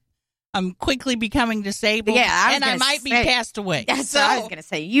elderly. I'm quickly becoming disabled. Yeah, I might be passed away. That's what I was going to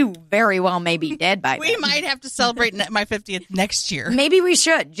say. You very well may be dead by we then. might have to celebrate my 50th next year. Maybe we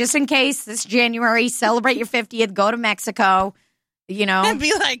should, just in case this January, celebrate your 50th, go to Mexico, And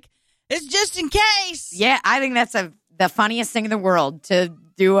be like, it's just in case. Yeah, I think that's the funniest thing in the world to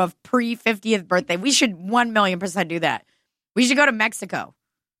do a pre-50th birthday. We should 1,000,000% do that. We should go to Mexico.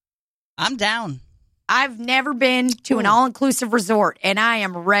 I'm down. I've never been to an all-inclusive resort, and I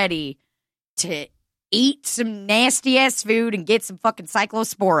am ready to eat some nasty-ass food and get some fucking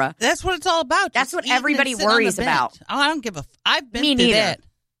cyclospora. That's what it's all about. That's what everybody worries about. Oh, I don't give a... I've been Me through neither. that.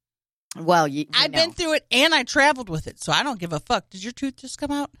 Well, I've been through it, and I traveled with it, so I don't give a fuck. Did your tooth just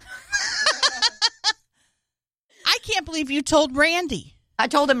come out? I can't believe you told Randy. I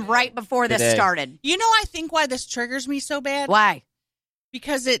told him right before this started. You know, I think why this triggers me so bad? Why?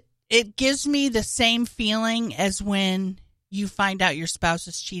 Because it gives me the same feeling as when you find out your spouse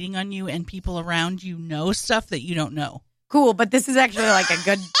is cheating on you and people around you know stuff that you don't know. Cool, but this is actually like a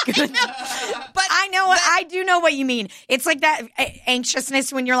good. But I do know what you mean. It's like that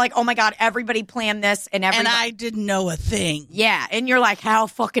anxiousness when you're like, oh my God, everybody planned this and I didn't know a thing. Yeah, and you're like, how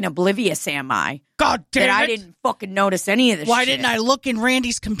fucking oblivious am I? God damn that it. I didn't fucking notice any of this Why shit. didn't I look in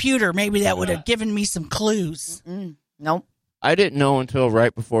Randy's computer? Maybe that would have given me some clues. Nope. I didn't know until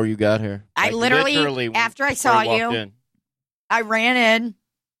right before you got here. I literally after I saw you, I ran in,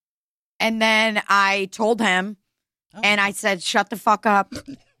 and then I told him, and I said, shut the fuck up.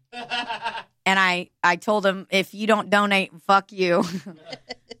 And I told him, if you don't donate, fuck you.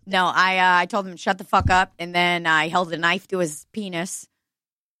 No, I told him, shut the fuck up, and then I held a knife to his penis.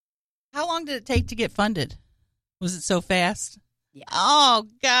 How long did it take to get funded? Was it so fast? Yeah. Oh,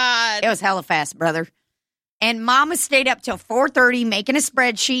 God. It was hella fast, brother. And Mama stayed up till 4:30 making a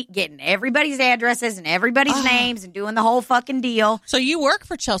spreadsheet, getting everybody's addresses and everybody's names and doing the whole fucking deal. So you work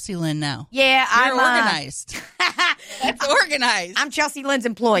for Chelsea Lynn now? Yeah, I'm organized. It's organized. I'm Chelsea Lynn's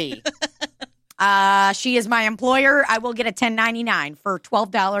employee. She is my employer. I will get a 1099 for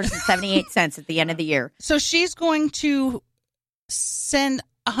 $12.78 at the end of the year. So she's going to send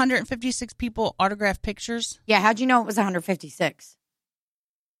 156 people autographed pictures? Yeah, how'd you know it was 156?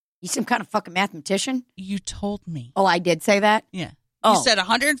 You some kind of fucking mathematician? You told me. Oh, I did say that? Yeah. Oh. You said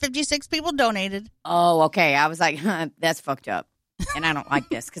 156 people donated. Oh, okay. I was like, that's fucked up. And I don't like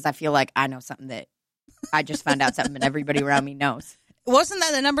this because I feel like I know something that I just found out something that everybody around me knows. Wasn't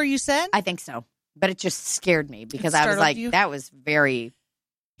that the number you said? I think so. But it just scared me because I was like, that was very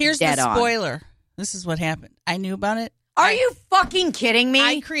Here's dead the on. spoiler. This is what happened. I knew about it. Are you fucking kidding me?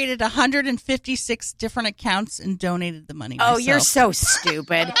 I created 156 different accounts and donated the money myself. Oh, you're so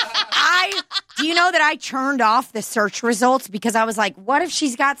stupid. Do you know that I turned off the search results because I was like, what if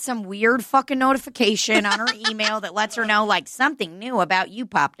she's got some weird fucking notification on her email that lets her know like something new about you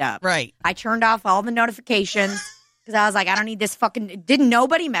popped up? Right. I turned off all the notifications because I was like, I don't need this fucking... Didn't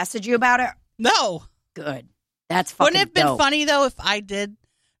nobody message you about it? No. Good. That's fucking Wouldn't it have been dope. funny, though, if I did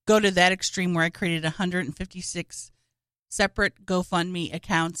go to that extreme where I created 156 separate GoFundMe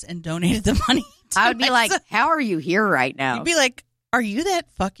accounts and donated the money to I would be myself? like, how are you here right now? You'd be like, are you that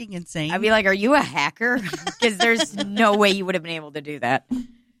fucking insane? I'd be like, are you a hacker? Because there's no way you would have been able to do that.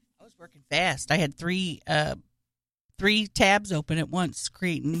 I was working fast. I had three tabs open at once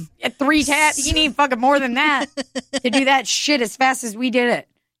creating. At 3 tabs? You need fucking more than that to do that shit as fast as we did it.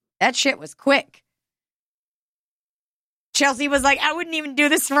 That shit was quick. Chelsea was like, I wouldn't even do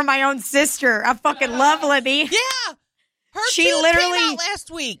this for my own sister. I fucking love Libby. Yeah. She tooth literally came out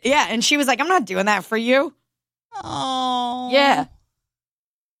last week. Yeah, and she was like, I'm not doing that for you. Oh. Yeah.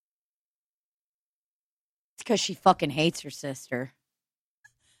 It's because she fucking hates her sister.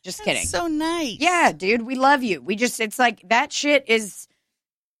 Just That's kidding. so nice. Yeah, dude, we love you. It's like that shit is,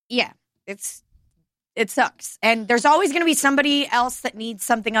 yeah, it sucks. And there's always going to be somebody else that needs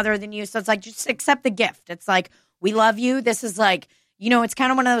something other than you. So it's like, just accept the gift. It's like, we love you. This is like, it's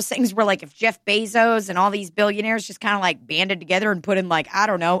kind of one of those things where like if Jeff Bezos and all these billionaires just kind of like banded together and put in like, I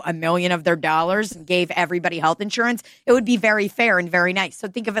don't know, $1 million of their dollars and gave everybody health insurance, it would be very fair and very nice. So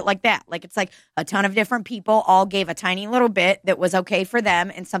think of it like that. Like it's like a ton of different people all gave a tiny little bit that was okay for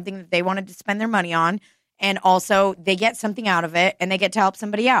them and something that they wanted to spend their money on. And also they get something out of it and they get to help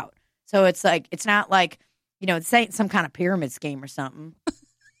somebody out. So it's like, it's not like, it's ain't some kind of pyramid scheme or something.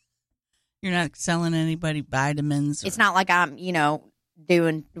 You're not selling anybody vitamins. It's not like I'm,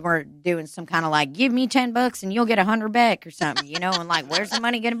 we're doing some kind of like, give me $10 and you'll get 100 back or something, and like, where's the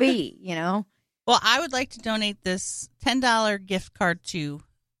money going to be, Well, I would like to donate this $10 gift card to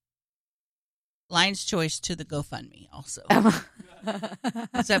Lion's Choice to the GoFundMe also.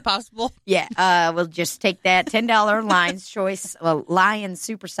 Is that possible? Yeah, we'll just take that $10 Lion's Choice, Lion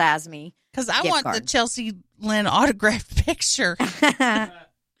Supersize Me. Because I gift want card. the Chelsea Lynn autographed picture.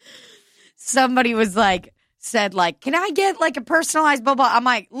 Somebody was like, said like, can I get like a personalized blah, blah? I'm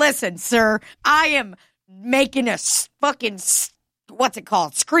like, listen, sir, I am making a fucking, what's it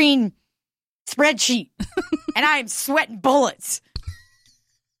called? Screen spreadsheet. And I am sweating bullets.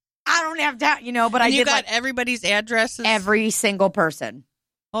 I don't have that, but And I you did got like everybody's addresses? every single person.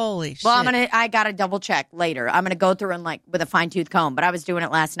 Holy shit. Well, I got to double check later. I'm going to go through and like with a fine tooth comb, but I was doing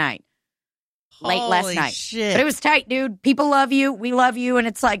it last night. Late last Holy night. shit. But it was tight, dude. People love you. We love you. And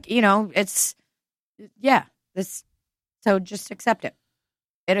it's like, so just accept it.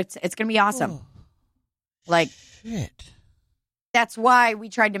 It's going to be awesome. Oh, like, shit. That's why we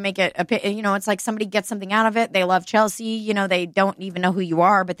tried to make it, it's like somebody gets something out of it. They love Chelsea. They don't even know who you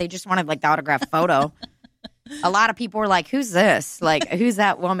are, but they just wanted like the autographed photo. A lot of people were like, who's this? Like, who's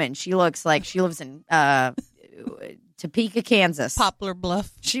that woman? She looks like she lives in Topeka, Kansas. Poplar Bluff.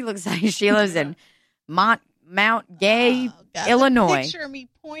 She looks like she lives in Mount Gay, God, Illinois. Picture of me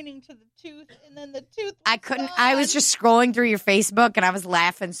pointing to the tooth, and then the tooth. I couldn't. I was just scrolling through your Facebook, and I was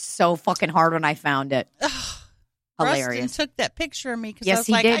laughing so fucking hard when I found it. Hilarious. Rustin took that picture of me because Yes, I was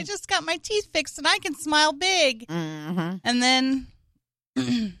he like, did. I just got my teeth fixed, and I can smile big. Mm-hmm. And then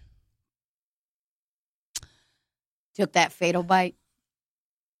Took that fatal bite.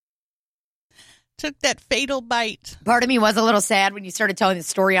 took that fatal bite. Part of me was a little sad when you started telling the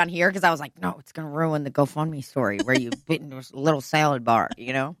story on here because I was like, no, it's going to ruin the GoFundMe story where you bit into a little salad bar,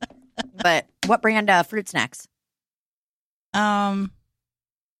 But what brand fruit snacks? They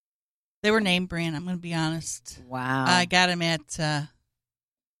were name brand. I'm going to be honest. Wow. I got them at The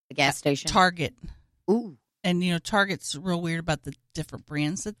gas station. Target. Ooh. And, Target's real weird about the different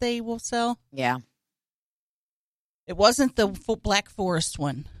brands that they will sell. Yeah. It wasn't the Black Forest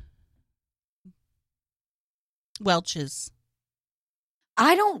one. Welch's.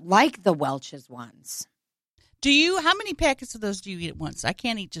 I don't like the Welch's ones. How many packets of those do you eat at once? I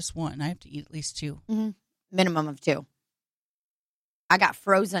can't eat just one. I have to eat at least two. Mm-hmm. Minimum of 2. I got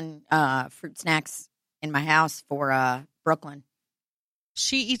frozen fruit snacks in my house for Brooklyn.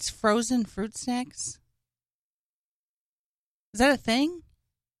 She eats frozen fruit snacks? Is that a thing?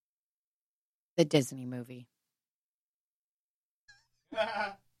 The Disney movie.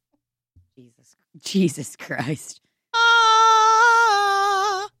 Jesus Christ.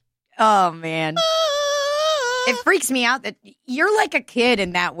 Oh, man. It freaks me out that you're like a kid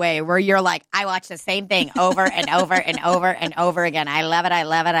in that way where you're like, I watch the same thing over and over and over and over again. I love it. I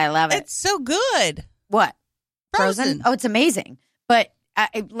love it. I love it. It's so good. What? Frozen. Oh, it's amazing. But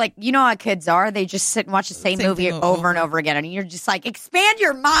how kids are. They just sit and watch the same movie thing over and over again. And you're just like, expand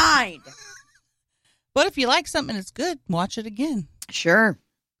your mind. But if you like something that's good, watch it again. Sure.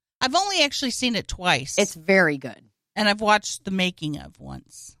 I've only actually seen it twice. It's very good. And I've watched the making of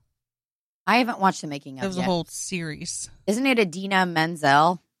once. I haven't watched the making of There was yet. a whole series. Isn't it Idina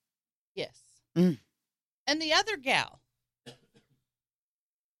Menzel? Yes. Mm. And the other gal.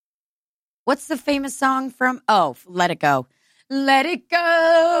 What's the famous song from? Oh, Let It Go. Let it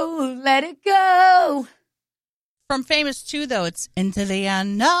go. Let it go. From Famous 2, though, it's Into the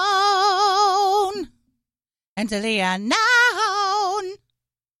Unknown. Into the Unknown.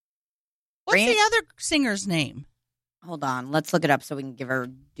 What's the other singer's name? Hold on. Let's look it up so we can give her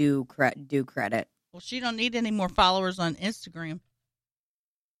due credit. Well, she don't need any more followers on Instagram.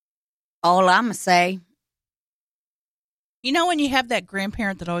 All I'm going to say. You know when you have that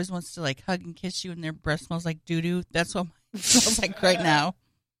grandparent that always wants to like hug and kiss you and their breath smells like doo-doo? That's what mine smells like right now.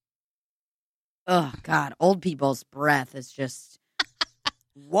 Oh, God. Old people's breath is just,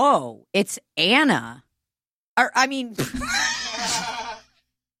 whoa. It's Anna.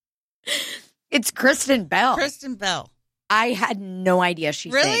 It's Kristen Bell. Kristen Bell. I had no idea she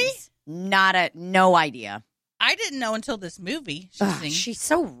Really? sings. No idea. I didn't know until this movie. She's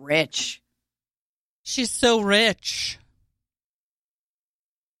so rich. She's so rich.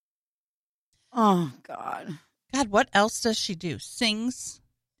 Oh, God. God, what else does she do? Sings.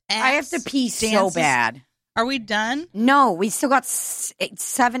 Acts, I have to pee so dances. bad. Are we done? No, we still got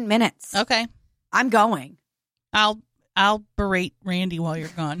 7 minutes. Okay. I'm going. I'll berate Randy while you're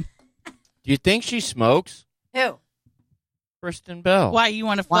gone. Do you think she smokes? Who? Kristen Bell. Why, you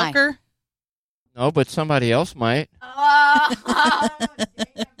want to Why? fuck her? No, but somebody else might.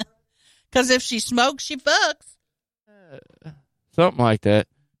 Because if she smokes, she fucks. Something like that.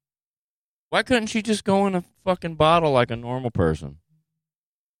 Why couldn't she just go in a fucking bottle like a normal person?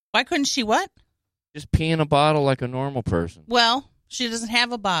 Why couldn't she what? Just pee in a bottle like a normal person. Well, she doesn't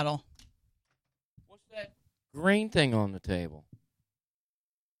have a bottle. What's that green thing on the table?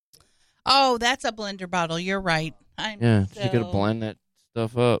 Oh, that's a blender bottle. You're right. She could have blended that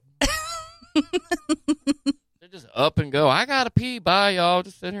stuff up. They just up and go. I gotta pee. Bye, y'all.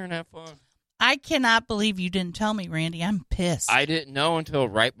 Just sit here and have fun. I cannot believe you didn't tell me, Randy. I'm pissed. I didn't know until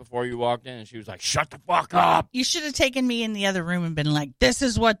right before you walked in, and she was like, "Shut the fuck up." You should have taken me in the other room and been like, "This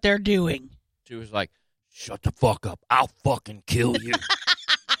is what they're doing." She was like, "Shut the fuck up. I'll fucking kill you."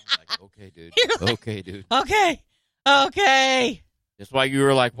 I was like, "Okay, dude. Okay, dude. Okay. That's why you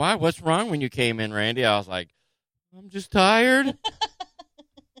were like, "Why? What's wrong?" When you came in, Randy. I was like, "I'm just tired.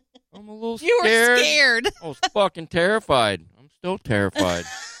 I'm a little scared." You were scared. I was fucking terrified. I'm still terrified.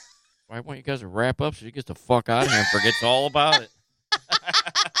 I want you guys to wrap up so she gets the fuck out of here and forgets all about it.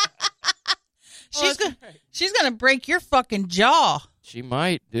 She's gonna break your fucking jaw. She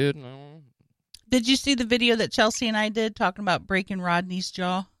might, dude. No. Did you see the video that Chelsea and I did talking about breaking Rodney's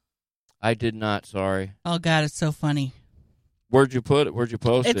jaw? I did not. Sorry. Oh God, it's so funny. Where'd you put it? Where'd you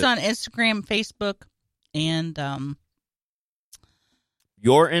post it? It's on Instagram, Facebook, and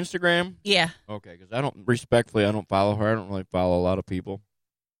your Instagram. Yeah. Okay, because I don't follow her. I don't really follow a lot of people.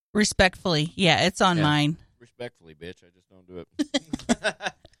 Respectfully, yeah, it's on mine. Respectfully, bitch. I just don't do it.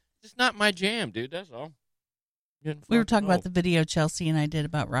 It's not my jam, dude. That's all. We were talking about the video Chelsea and I did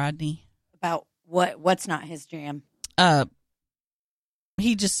about Rodney. About what? What's not his jam?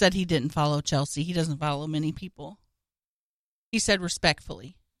 He just said he didn't follow Chelsea. He doesn't follow many people. He said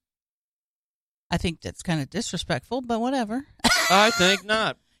respectfully. I think that's kind of disrespectful, but whatever. I think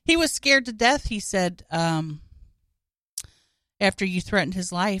not. He was scared to death, he said, after you threatened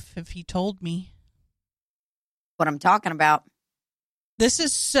his life, if he told me. What I'm talking about. This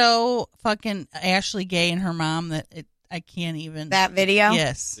is so fucking Ashley Gay and her mom that I can't even. That video?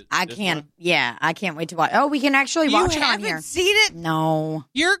 Yes. I can't. Yeah, I can't wait to watch. Oh, we can actually watch it on here. You haven't seen it? No.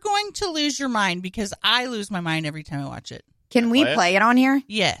 You're going to lose your mind because I lose my mind every time I watch it. Can we play it on here?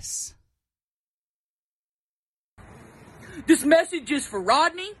 Yes. This message is for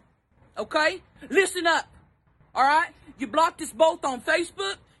Rodney, okay? Listen up, all right? You blocked us both on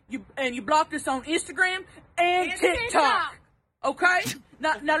Facebook, you blocked us on Instagram and TikTok, okay?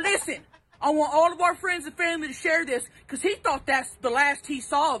 Now listen, I want all of our friends and family to share this because he thought that's the last he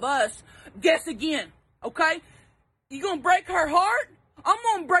saw of us. Guess again, okay? You gonna break her heart? I'm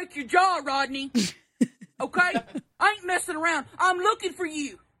gonna break your jaw, Rodney, okay? I ain't messing around. I'm looking for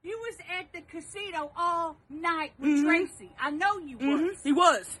you. You was at the casino all night with Tracy. I know you was. He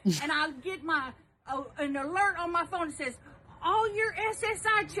was. And I get an alert on my phone that says, all your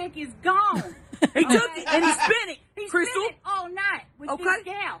SSI check is gone. He took it and he spent it. He Crystal. spent it all night with this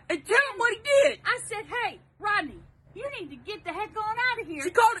gal. And tell him what he did. I said, hey, Rodney, you need to get the heck on out of here. She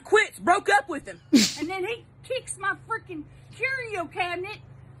called it quits, broke up with him. And then he kicks my freaking curio cabinet.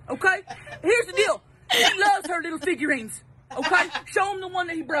 Okay? Here's the deal. He loves her little figurines. Okay? Show him the one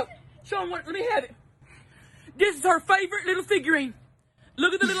that he broke. Show him what. Let me have it. This is her favorite little figurine.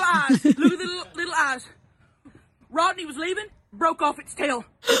 Look at the little eyes. Look at the little eyes. Rodney was leaving, broke off its tail.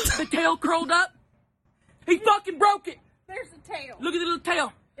 The tail curled up. He fucking broke it. There's the tail. Look at the little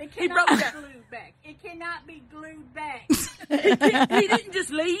tail. It He broke cannot that. be glued back. It cannot be glued back. He didn't just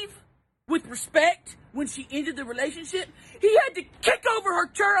leave with respect when she ended the relationship. He had to kick over her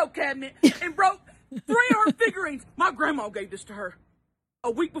churro cabinet and broke 3 of her figurines. My grandma gave this to her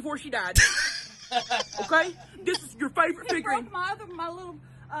a week before she died. Okay? This is your favorite He figurine. broke my little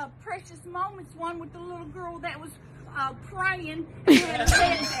precious moments one with the little girl that was praying and had her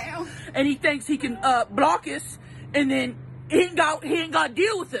head down. And he thinks he can block us, and then he ain't got to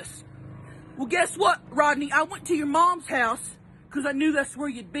deal with us. Well, guess what, Rodney? I went to your mom's house because I knew that's where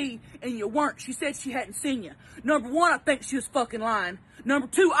you'd be, and you weren't. She said she hadn't seen you. Number 1, I think she was fucking lying. Number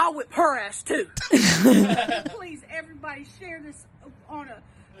 2, I'll whip her ass too. Please, everybody, share this on a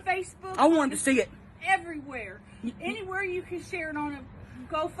Facebook. I wanted to see it. Everywhere. Anywhere you can share it on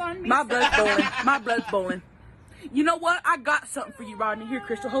a GoFundMe. My blood's boiling. My blood's boiling. You know what? I got something for you, Rodney. Here,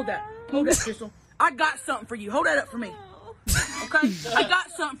 Crystal, hold that. Hold that, Crystal. I got something for you. Hold that up for me. Okay? I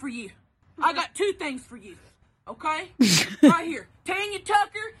got something for you. I got 2 things for you. Okay? Right here. Tanya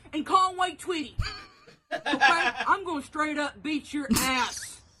Tucker and Conway Tweedy. Okay? I'm going to straight up beat your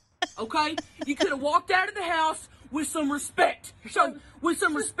ass. Okay? You could have walked out of the house with some respect. With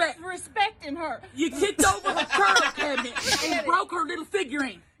some respect. Respecting her. You kicked over her churro cabinet and broke her little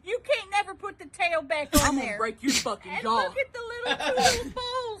figurine. You can't never put the tail back on I'm there. going to break your fucking And jaw. look at the two little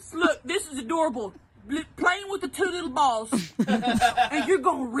balls. Look, this is adorable. Playing with the 2 little balls. And you're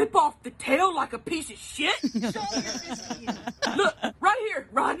going to rip off the tail like a piece of shit? Look, right here,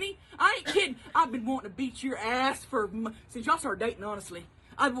 Rodney. I ain't kidding. I've been wanting to beat your ass since y'all started dating, honestly.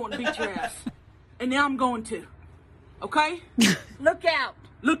 I've been wanting to beat your ass. And now I'm going to. Okay? Look out.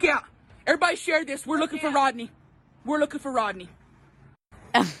 Look out. Everybody share this. We're looking for Rodney. We're looking for Rodney.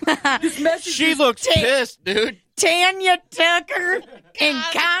 This message She looks pissed, dude. Tanya Tucker and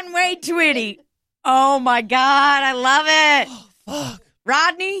Conway Twitty. Oh my God, I love it. Fuck.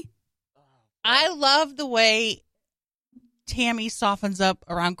 Rodney? I love the way Tammy softens up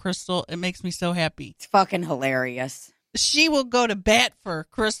around Crystal. It makes me so happy. It's fucking hilarious. She will go to bat for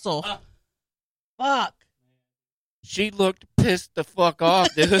Crystal. Fuck. She looked pissed the fuck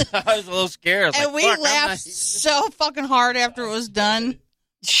off, dude. I was a little scared. I was And like, we fuck, I'm laughed not- so fucking hard after it was done.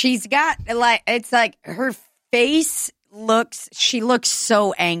 She's got like, it's like her face she looks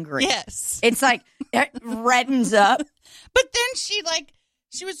so angry. Yes. It's like it reddens up. But then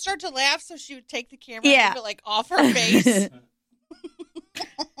she would start to laugh, so she would take the camera Yeah. and move it off her face.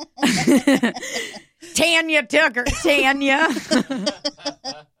 Tanya Tucker. Tanya.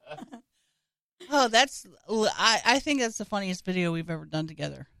 Oh, I think that's the funniest video we've ever done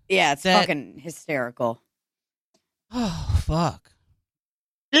together. Yeah, it's fucking hysterical. Oh, fuck.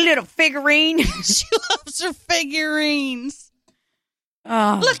 Little figurine. She loves her figurines.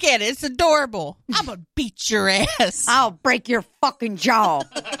 Oh, Look at it. It's adorable. I'm going to beat your ass. I'll break your fucking jaw.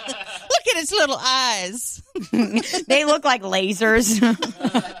 Look at its little eyes. They look like lasers.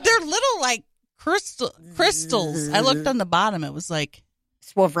 They're little, like, crystals. I looked on the bottom. It was like...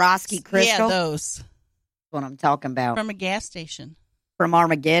 Swarovski crystal. Yeah, those. That's what I'm talking about. From a gas station. From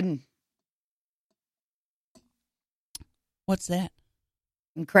Armageddon. What's that?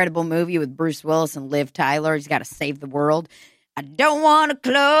 Incredible movie with Bruce Willis and Liv Tyler. He's got to save the world. I don't want to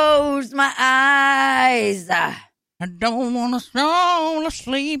close my eyes. I don't want to fall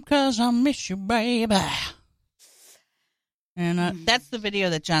asleep because I miss you, baby. And that's the video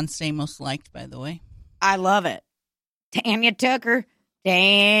that John Stamos liked, by the way. I love it. Tanya Tucker.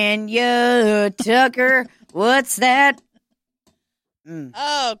 Tanya Tucker. What's that?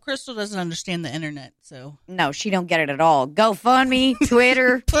 Oh, Crystal doesn't understand the internet, so. No, she don't get it at all. GoFundMe,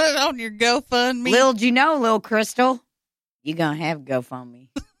 Twitter. Put it on your GoFundMe. Little do you know, little Crystal, you gonna have GoFundMe.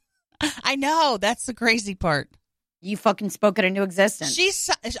 I know. That's the crazy part. You fucking spoke it into existence. She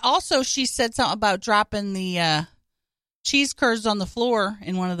said something about dropping the cheese curds on the floor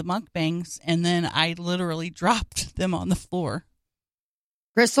in one of the mukbangs, and then I literally dropped them on the floor.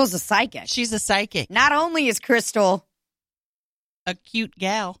 Crystal's a psychic. She's a psychic. Not only is Crystal A cute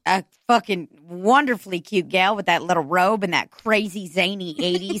gal. a fucking wonderfully cute gal with that little robe and that crazy zany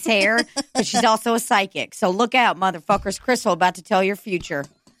 80s hair, but she's also a psychic. So look out, motherfuckers. Crystal about to tell your future.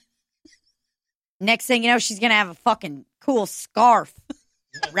 Next thing you know, she's going to have a fucking cool scarf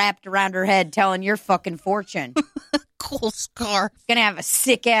wrapped around her head telling your fucking fortune. Cool scarf. Going to have a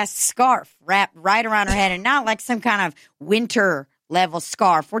sick-ass scarf wrapped right around her head, and not like some kind of winter-level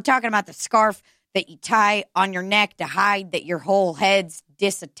scarf. We're talking about the scarf that you tie on your neck to hide that your whole head's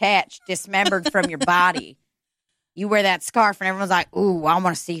disattached, dismembered from your body. You wear that scarf, and everyone's like, ooh, I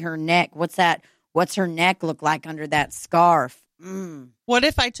want to see her neck. What's that? What's her neck look like under that scarf? What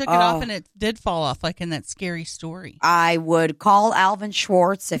if I took it off and it did fall off, like in that scary story? I would call Alvin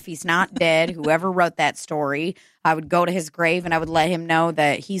Schwartz if he's not dead, whoever wrote that story. I would go to his grave, and I would let him know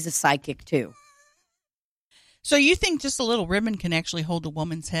that he's a psychic, too. So you think just a little ribbon can actually hold a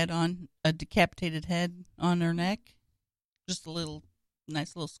woman's head on, a decapitated head on her neck? Just a little,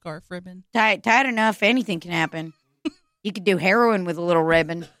 nice little scarf ribbon? Tight enough, anything can happen. You could do heroin with a little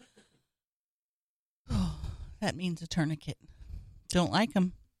ribbon. That means a tourniquet. Don't like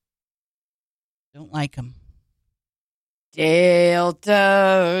them. Don't like them.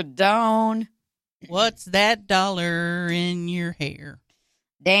 Delta Dawn. What's that dollar in your hair?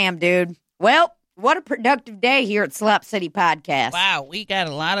 Damn, dude. Well, what a productive day here at Slop City Podcast. Wow, we got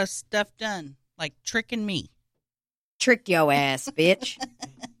a lot of stuff done, like tricking me. Tricked your ass, bitch.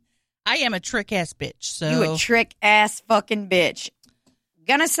 I am a trick-ass bitch, so... You a trick-ass fucking bitch.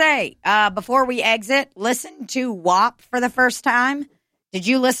 Gonna say, before we exit, listen to WAP for the first time. Did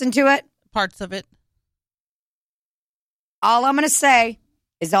you listen to it? Parts of it. All I'm gonna say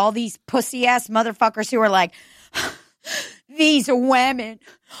is all these pussy-ass motherfuckers who are like, these women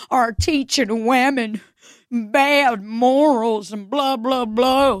are teaching women bad morals and blah, blah,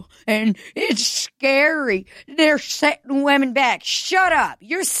 blah. And it's scary. They're setting women back. Shut up.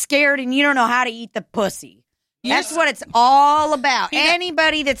 You're scared and you don't know how to eat the pussy. That's what it's all about.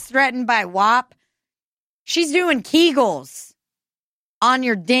 Anybody that's threatened by WAP, she's doing Kegels on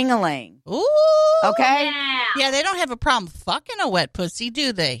your ding-a-ling. Ooh. Okay? Yeah, they don't have a problem fucking a wet pussy,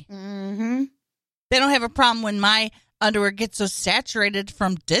 do they? Mm-hmm. They don't have a problem when my underwear gets so saturated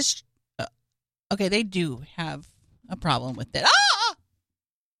from dish. Okay, they do have a problem with that. Ah!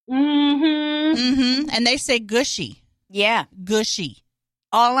 Mm-hmm. Mm-hmm. And they say gushy. Yeah. Gushy.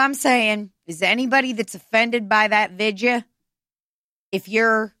 All I'm saying is anybody that's offended by that vidya, if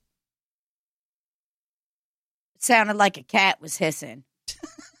you're sounded like a cat was hissing.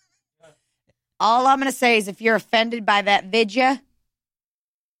 All I'm going to say is if you're offended by that vidya,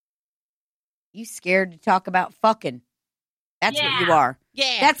 you scared to talk about fucking. That's what you are.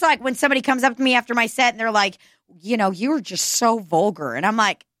 Yeah. That's like when somebody comes up to me after my set and they're like, you know, you were just so vulgar. And I'm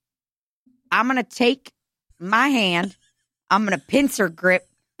like, I'm going to take my hand. I'm going to pincer grip.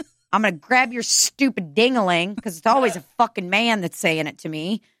 I'm going to grab your stupid ding-a-ling because it's always a fucking man that's saying it to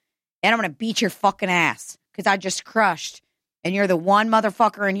me. And I'm going to beat your fucking ass because I just crushed. And you're the one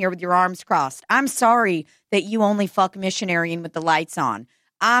motherfucker in here with your arms crossed. I'm sorry that you only fuck missionary and with the lights on.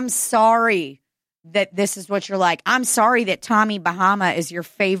 I'm sorry that this is what you're like. I'm sorry that Tommy Bahama is your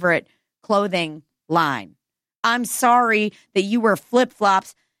favorite clothing line. I'm sorry that you wear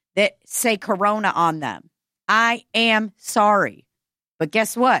flip-flops that say Corona on them. I am sorry. But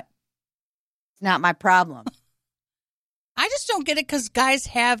guess what? It's not my problem. I just don't get it because guys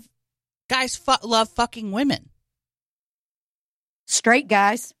love fucking women. Straight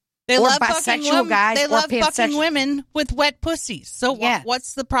guys. They or love bisexual guys. They or love pansexual. fucking women with wet pussies. So Yeah.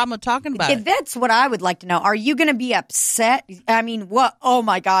 what's the problem with talking about it? That's what I would like to know. Are you going to be upset? I mean, what? Oh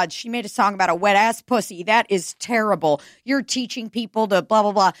my God, she made a song about a wet ass pussy. That is terrible. You're teaching people to blah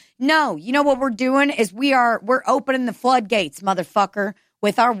blah blah. No, you know what we're doing is we're opening the floodgates, motherfucker,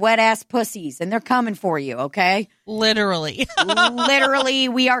 with our wet ass pussies, and they're coming for you. Okay, Literally. literally,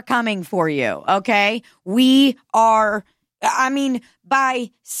 we are coming for you. Okay, we are. I mean, by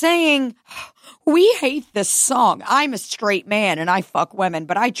saying we hate this song, I'm a straight man and I fuck women,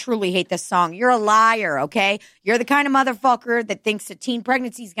 but I truly hate this song. You're a liar, okay? You're the kind of motherfucker that thinks that teen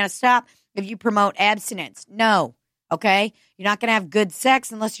pregnancy is going to stop if you promote abstinence. No, okay? You're not going to have good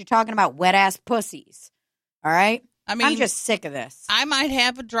sex unless you're talking about wet ass pussies. All right? I mean, I'm just sick of this. I might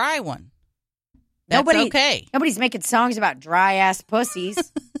have a dry one. That's okay. Nobody's making songs about dry ass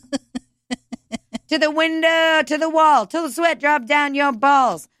pussies. To the window, to the wall, till the sweat drops down your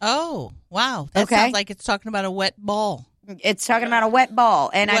balls. Oh, wow. That Okay. sounds like it's talking about a wet ball. It's talking about a wet ball.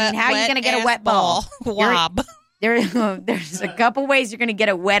 And I mean, how are you going to get a wet ball? Wob. There's a couple ways you're going to get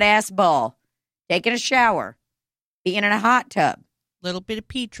a wet ass ball. Taking a shower, being in a hot tub. Little bit of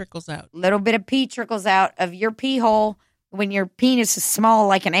pee trickles out. Little bit of pee trickles out of your pee hole when your penis is small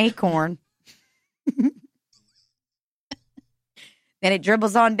like an acorn. Then it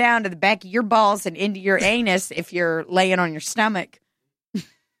dribbles on down to the back of your balls and into your anus if you're laying on your stomach.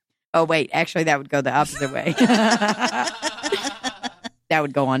 Oh, wait. Actually, that would go the opposite way. That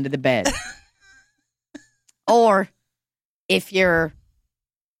would go onto the bed. Or if you're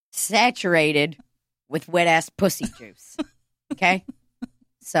saturated with wet-ass pussy juice. Okay?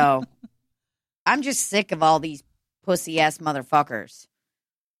 So, I'm just sick of all these pussy-ass motherfuckers.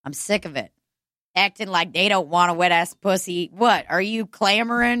 I'm sick of it. Acting like they don't want a wet-ass pussy. What? Are you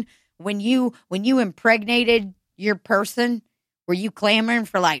clamoring when you impregnated your person? Were you clamoring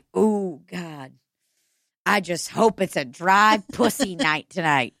for like, oh, God, I just hope it's a dry pussy night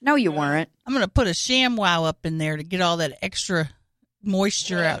tonight? No, you weren't. I'm going to put a ShamWow up in there to get all that extra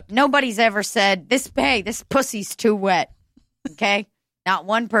moisture out. Nobody's ever said, this pussy's too wet. Okay? Not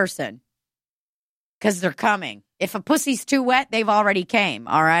one person. Because they're coming. If a pussy's too wet, they've already came,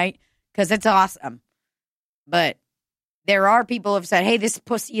 all right? Because it's awesome. But there are people who have said, hey, this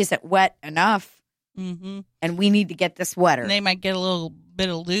pussy isn't wet enough. Mm-hmm. And we need to get this wetter. And they might get a little bit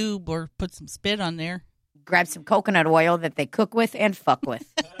of lube or put some spit on there. Grab some coconut oil that they cook with and fuck with.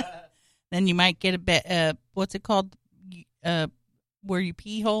 Then you might get a bit, what's it called? Where your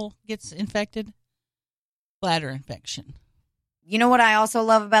pee hole gets infected? Bladder infection. You know what I also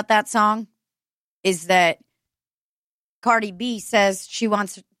love about that song? Is that Cardi B says she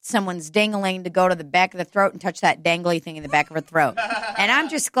wants someone's dangling to go to the back of the throat and touch that dangly thing in the back of her throat. And I'm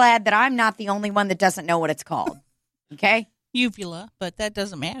just glad that I'm not the only one that doesn't know what it's called. Okay? Uvula, but that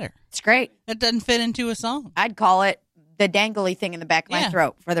doesn't matter. It's great. That doesn't fit into a song. I'd call it the dangly thing in the back of my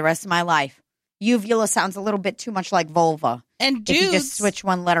throat for the rest of my life. Uvula sounds a little bit too much like vulva. And dudes if you just switch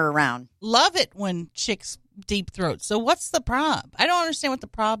one letter around. Love it when chicks deep throat. So what's the prob? I don't understand what the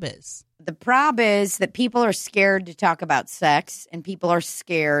prob is. The prob is that people are scared to talk about sex, and people are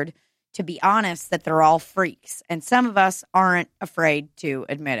scared to be honest that they're all freaks. And some of us aren't afraid to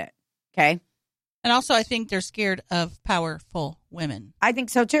admit it. Okay? And also, I think they're scared of powerful women. I think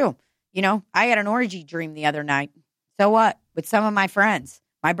so, too. You know, I had an orgy dream the other night. So what? With some of my friends.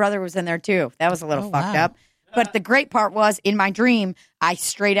 My brother was in there, too. That was a little fucked up. But the great part was, in my dream, I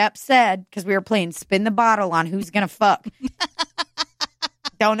straight up said, because we were playing spin the bottle on who's going to fuck.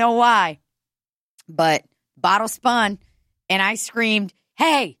 Don't know why. But bottle spun, and I screamed,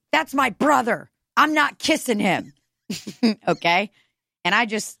 hey, that's my brother. I'm not kissing him. Okay? And I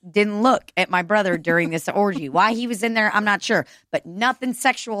just didn't look at my brother during this orgy. Why he was in there, I'm not sure. But nothing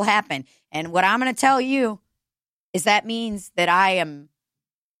sexual happened. And what I'm going to tell you is that means that I'm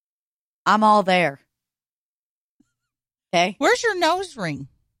all there. Okay? Where's your nose ring?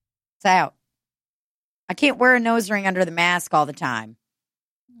 It's out. I can't wear a nose ring under the mask all the time.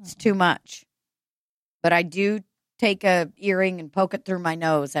 It's too much. But I do take a earring and poke it through my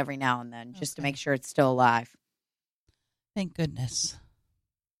nose every now and then just to make sure it's still alive. Thank goodness.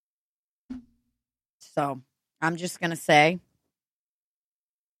 So I'm just going to say.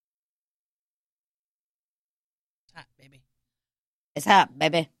 It's hot, baby. It's hot,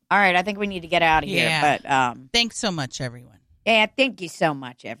 baby. All right, I think we need to get out of here. But thanks so much, everyone. Yeah, thank you so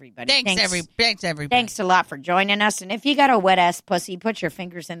much, everybody. Thanks, everybody. Thanks a lot for joining us. And if you got a wet-ass pussy, put your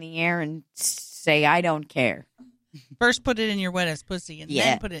fingers in the air and say, I don't care. First, put it in your wet-ass pussy, and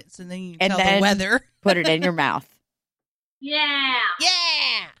then put it, so then you and tell then the weather. Put it in your mouth. Yeah.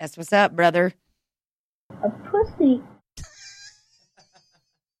 Yeah. That's what's up, brother. A pussy.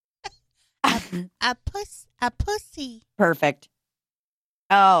 A pussy. Perfect.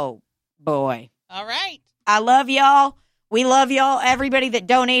 Oh, boy. All right. I love y'all. We love y'all. Everybody that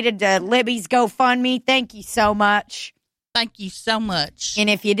donated to Libby's GoFundMe, thank you so much. Thank you so much. And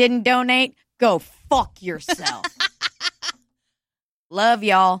if you didn't donate, go fuck yourself. Love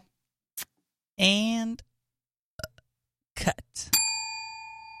y'all. And cut.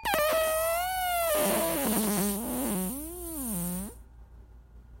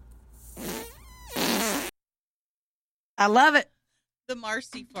 I love it. The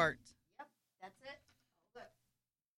Marcy fart. Yep, that's it.